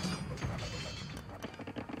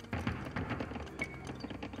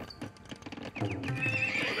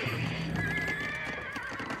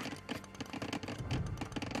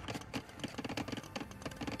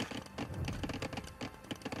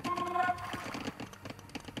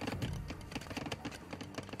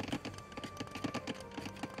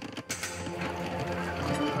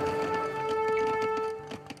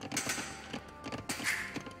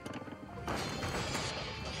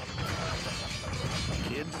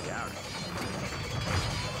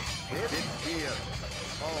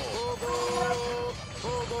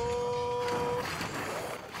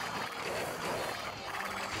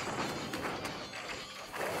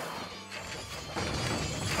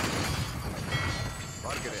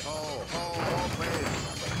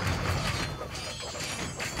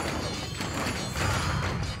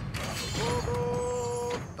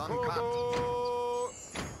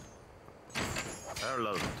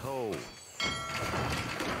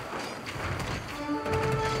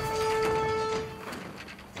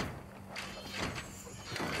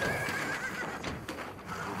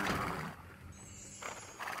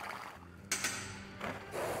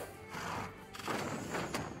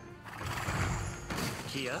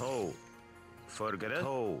 Kia. Ho. Forget.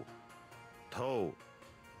 Ho. Toe.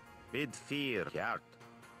 Bid 4. Hjart.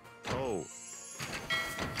 Toe.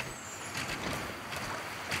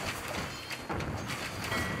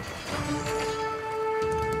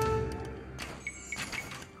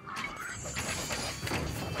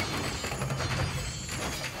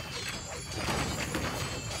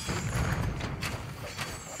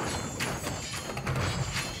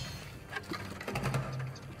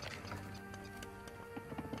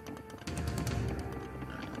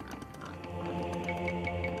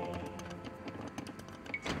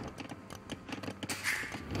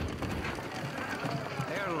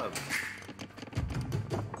 Erlov.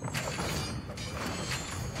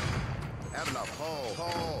 Erlov.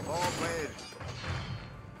 Ho, please.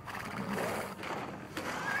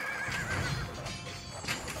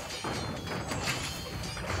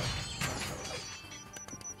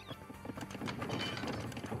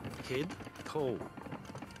 Kid. To.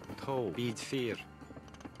 Bid 4.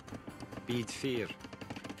 Bid 4.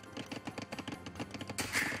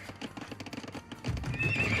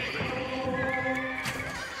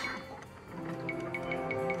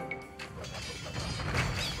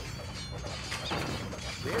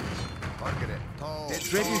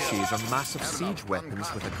 Trebuchets are massive siege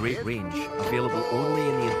weapons with a great range, available only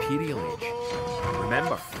in the Imperial Age.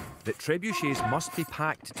 Remember that trebuchets must be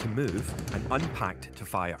packed to move and unpacked to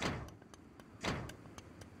fire.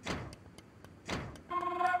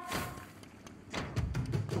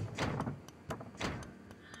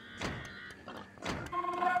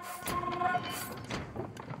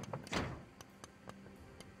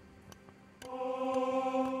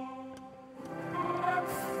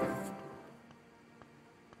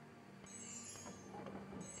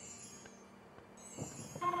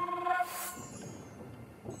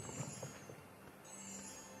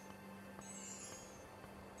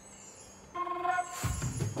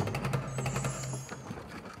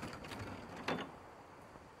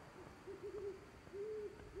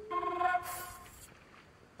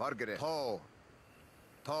 Margaret. To.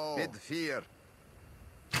 Bid 4.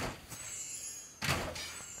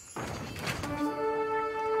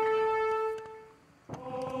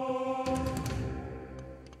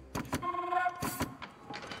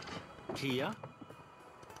 Kia.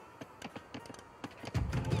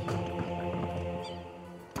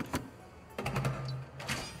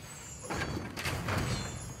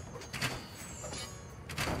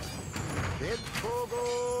 Bid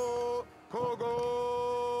Kogo.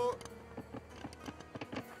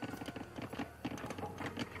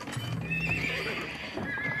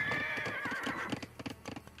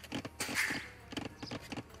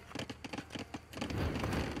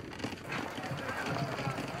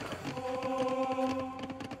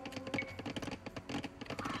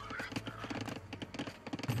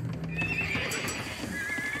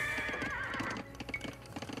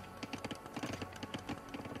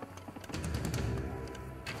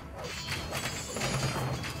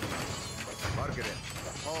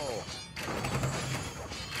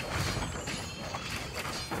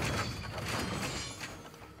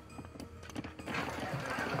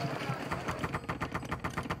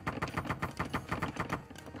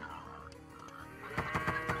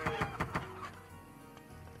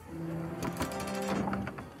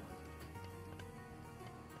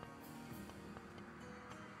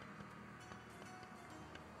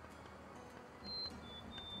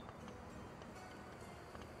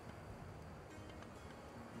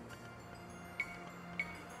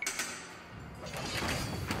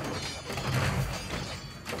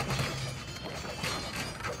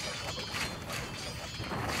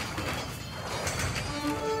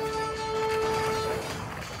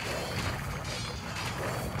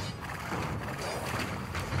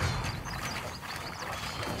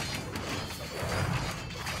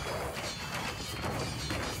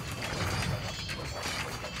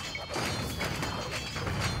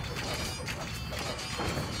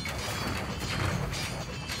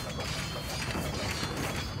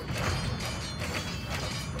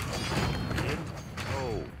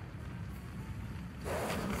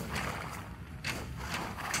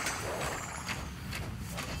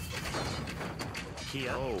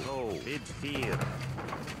 Kia. Bid 4.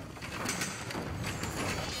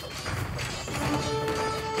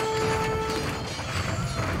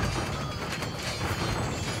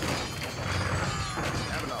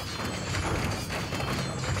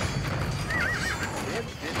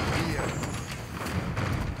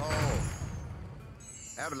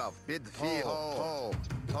 Erlov, bid 4.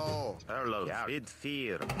 Erlov, bid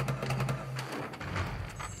 4.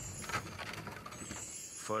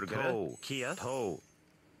 Forgre. Kia.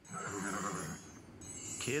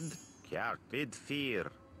 Kid. Kjart, bid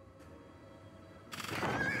 4.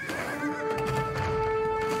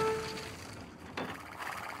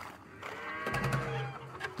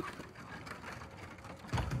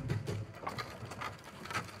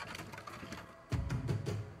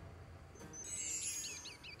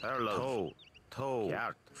 Erlov.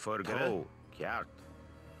 Kjart, forgre. Kjart.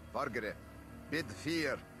 Forgre, bid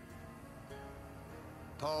 4.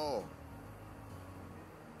 To.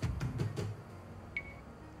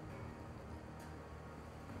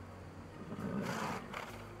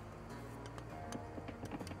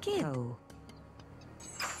 Kio.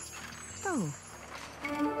 To.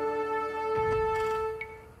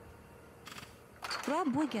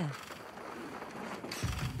 Brabwigger.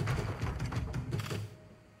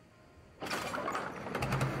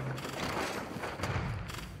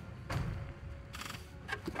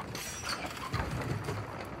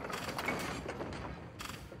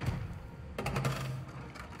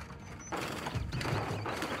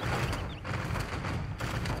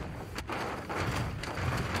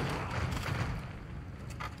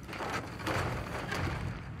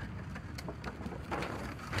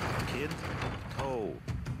 Kid, toe.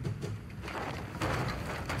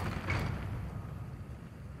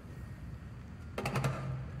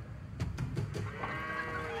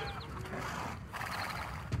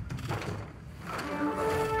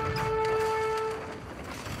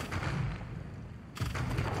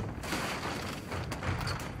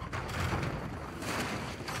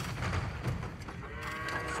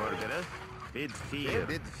 Forgere, bid fear.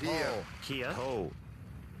 Bid fear. Kia, toe.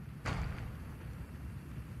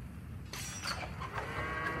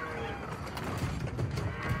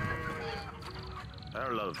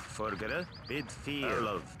 Erlov, forgere, bid fear.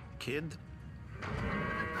 Erlov, kid.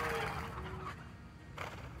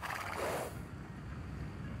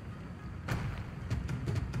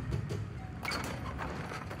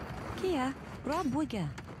 Kia, Brabwigger.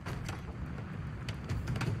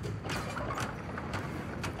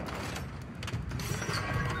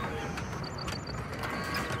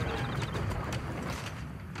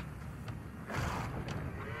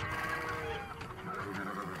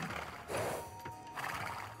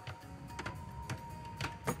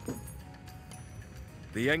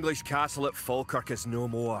 The English castle at Falkirk is no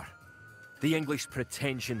more. The English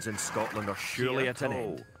pretensions in Scotland are surely at an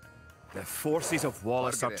end. The forces of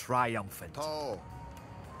Wallace are triumphant. Toe.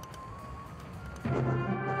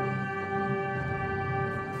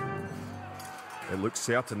 It looked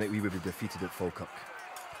certain that we would be defeated at Falkirk.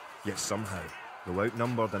 Yet somehow, though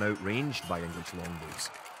outnumbered and outranged by English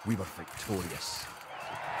longbows, we were victorious.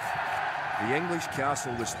 The English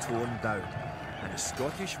castle was torn down, and a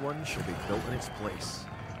Scottish one shall be built in its place.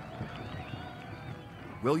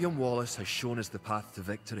 William Wallace has shown us the path to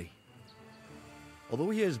victory.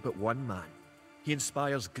 Although he is but one man, he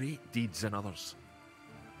inspires great deeds in others.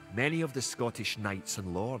 Many of the Scottish knights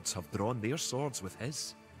and lords have drawn their swords with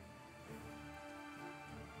his.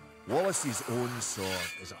 Wallace's own sword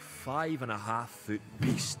is a 5.5-foot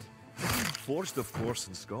beast, forged of course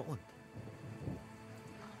in Scotland.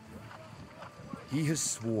 He has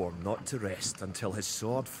sworn not to rest until his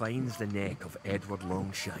sword finds the neck of Edward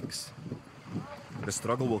Longshanks. The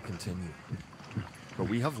struggle will continue, but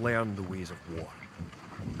we have learned the ways of war.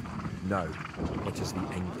 Now, it is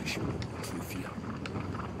the English who fear.